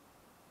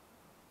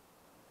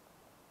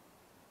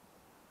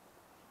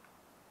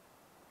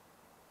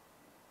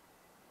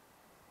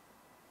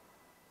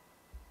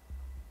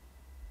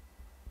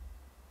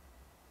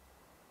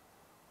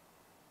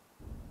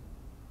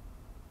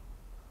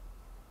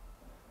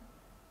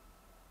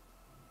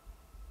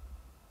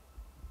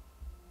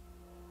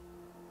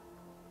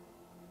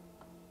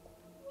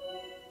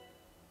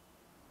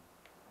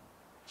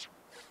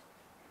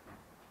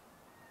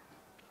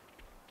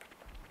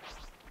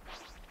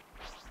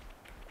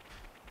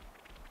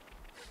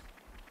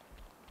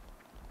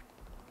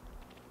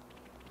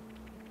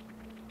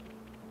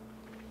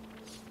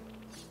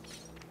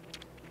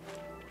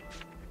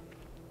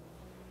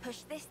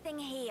 Push this thing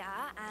here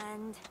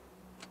and...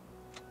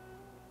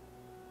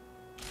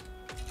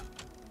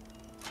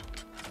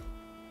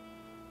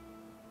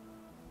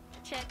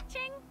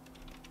 Cha-ching!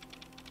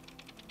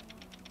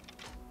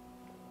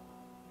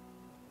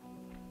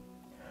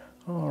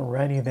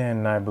 Alrighty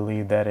then, I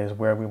believe that is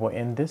where we will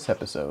end this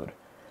episode.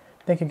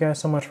 Thank you guys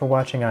so much for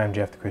watching. I'm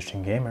Jeff the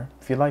Christian Gamer.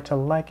 If you'd like to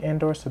like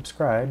and or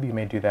subscribe, you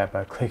may do that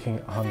by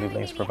clicking on the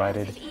links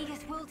provided.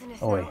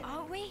 Oh wait.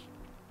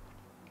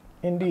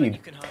 Indeed.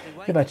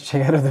 If you'd like to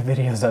check out other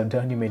videos I've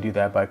done, you may do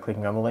that by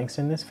clicking on the links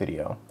in this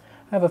video.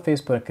 I have a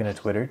Facebook and a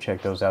Twitter.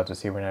 Check those out to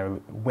see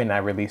when I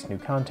release new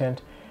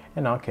content,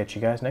 and I'll catch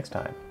you guys next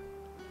time.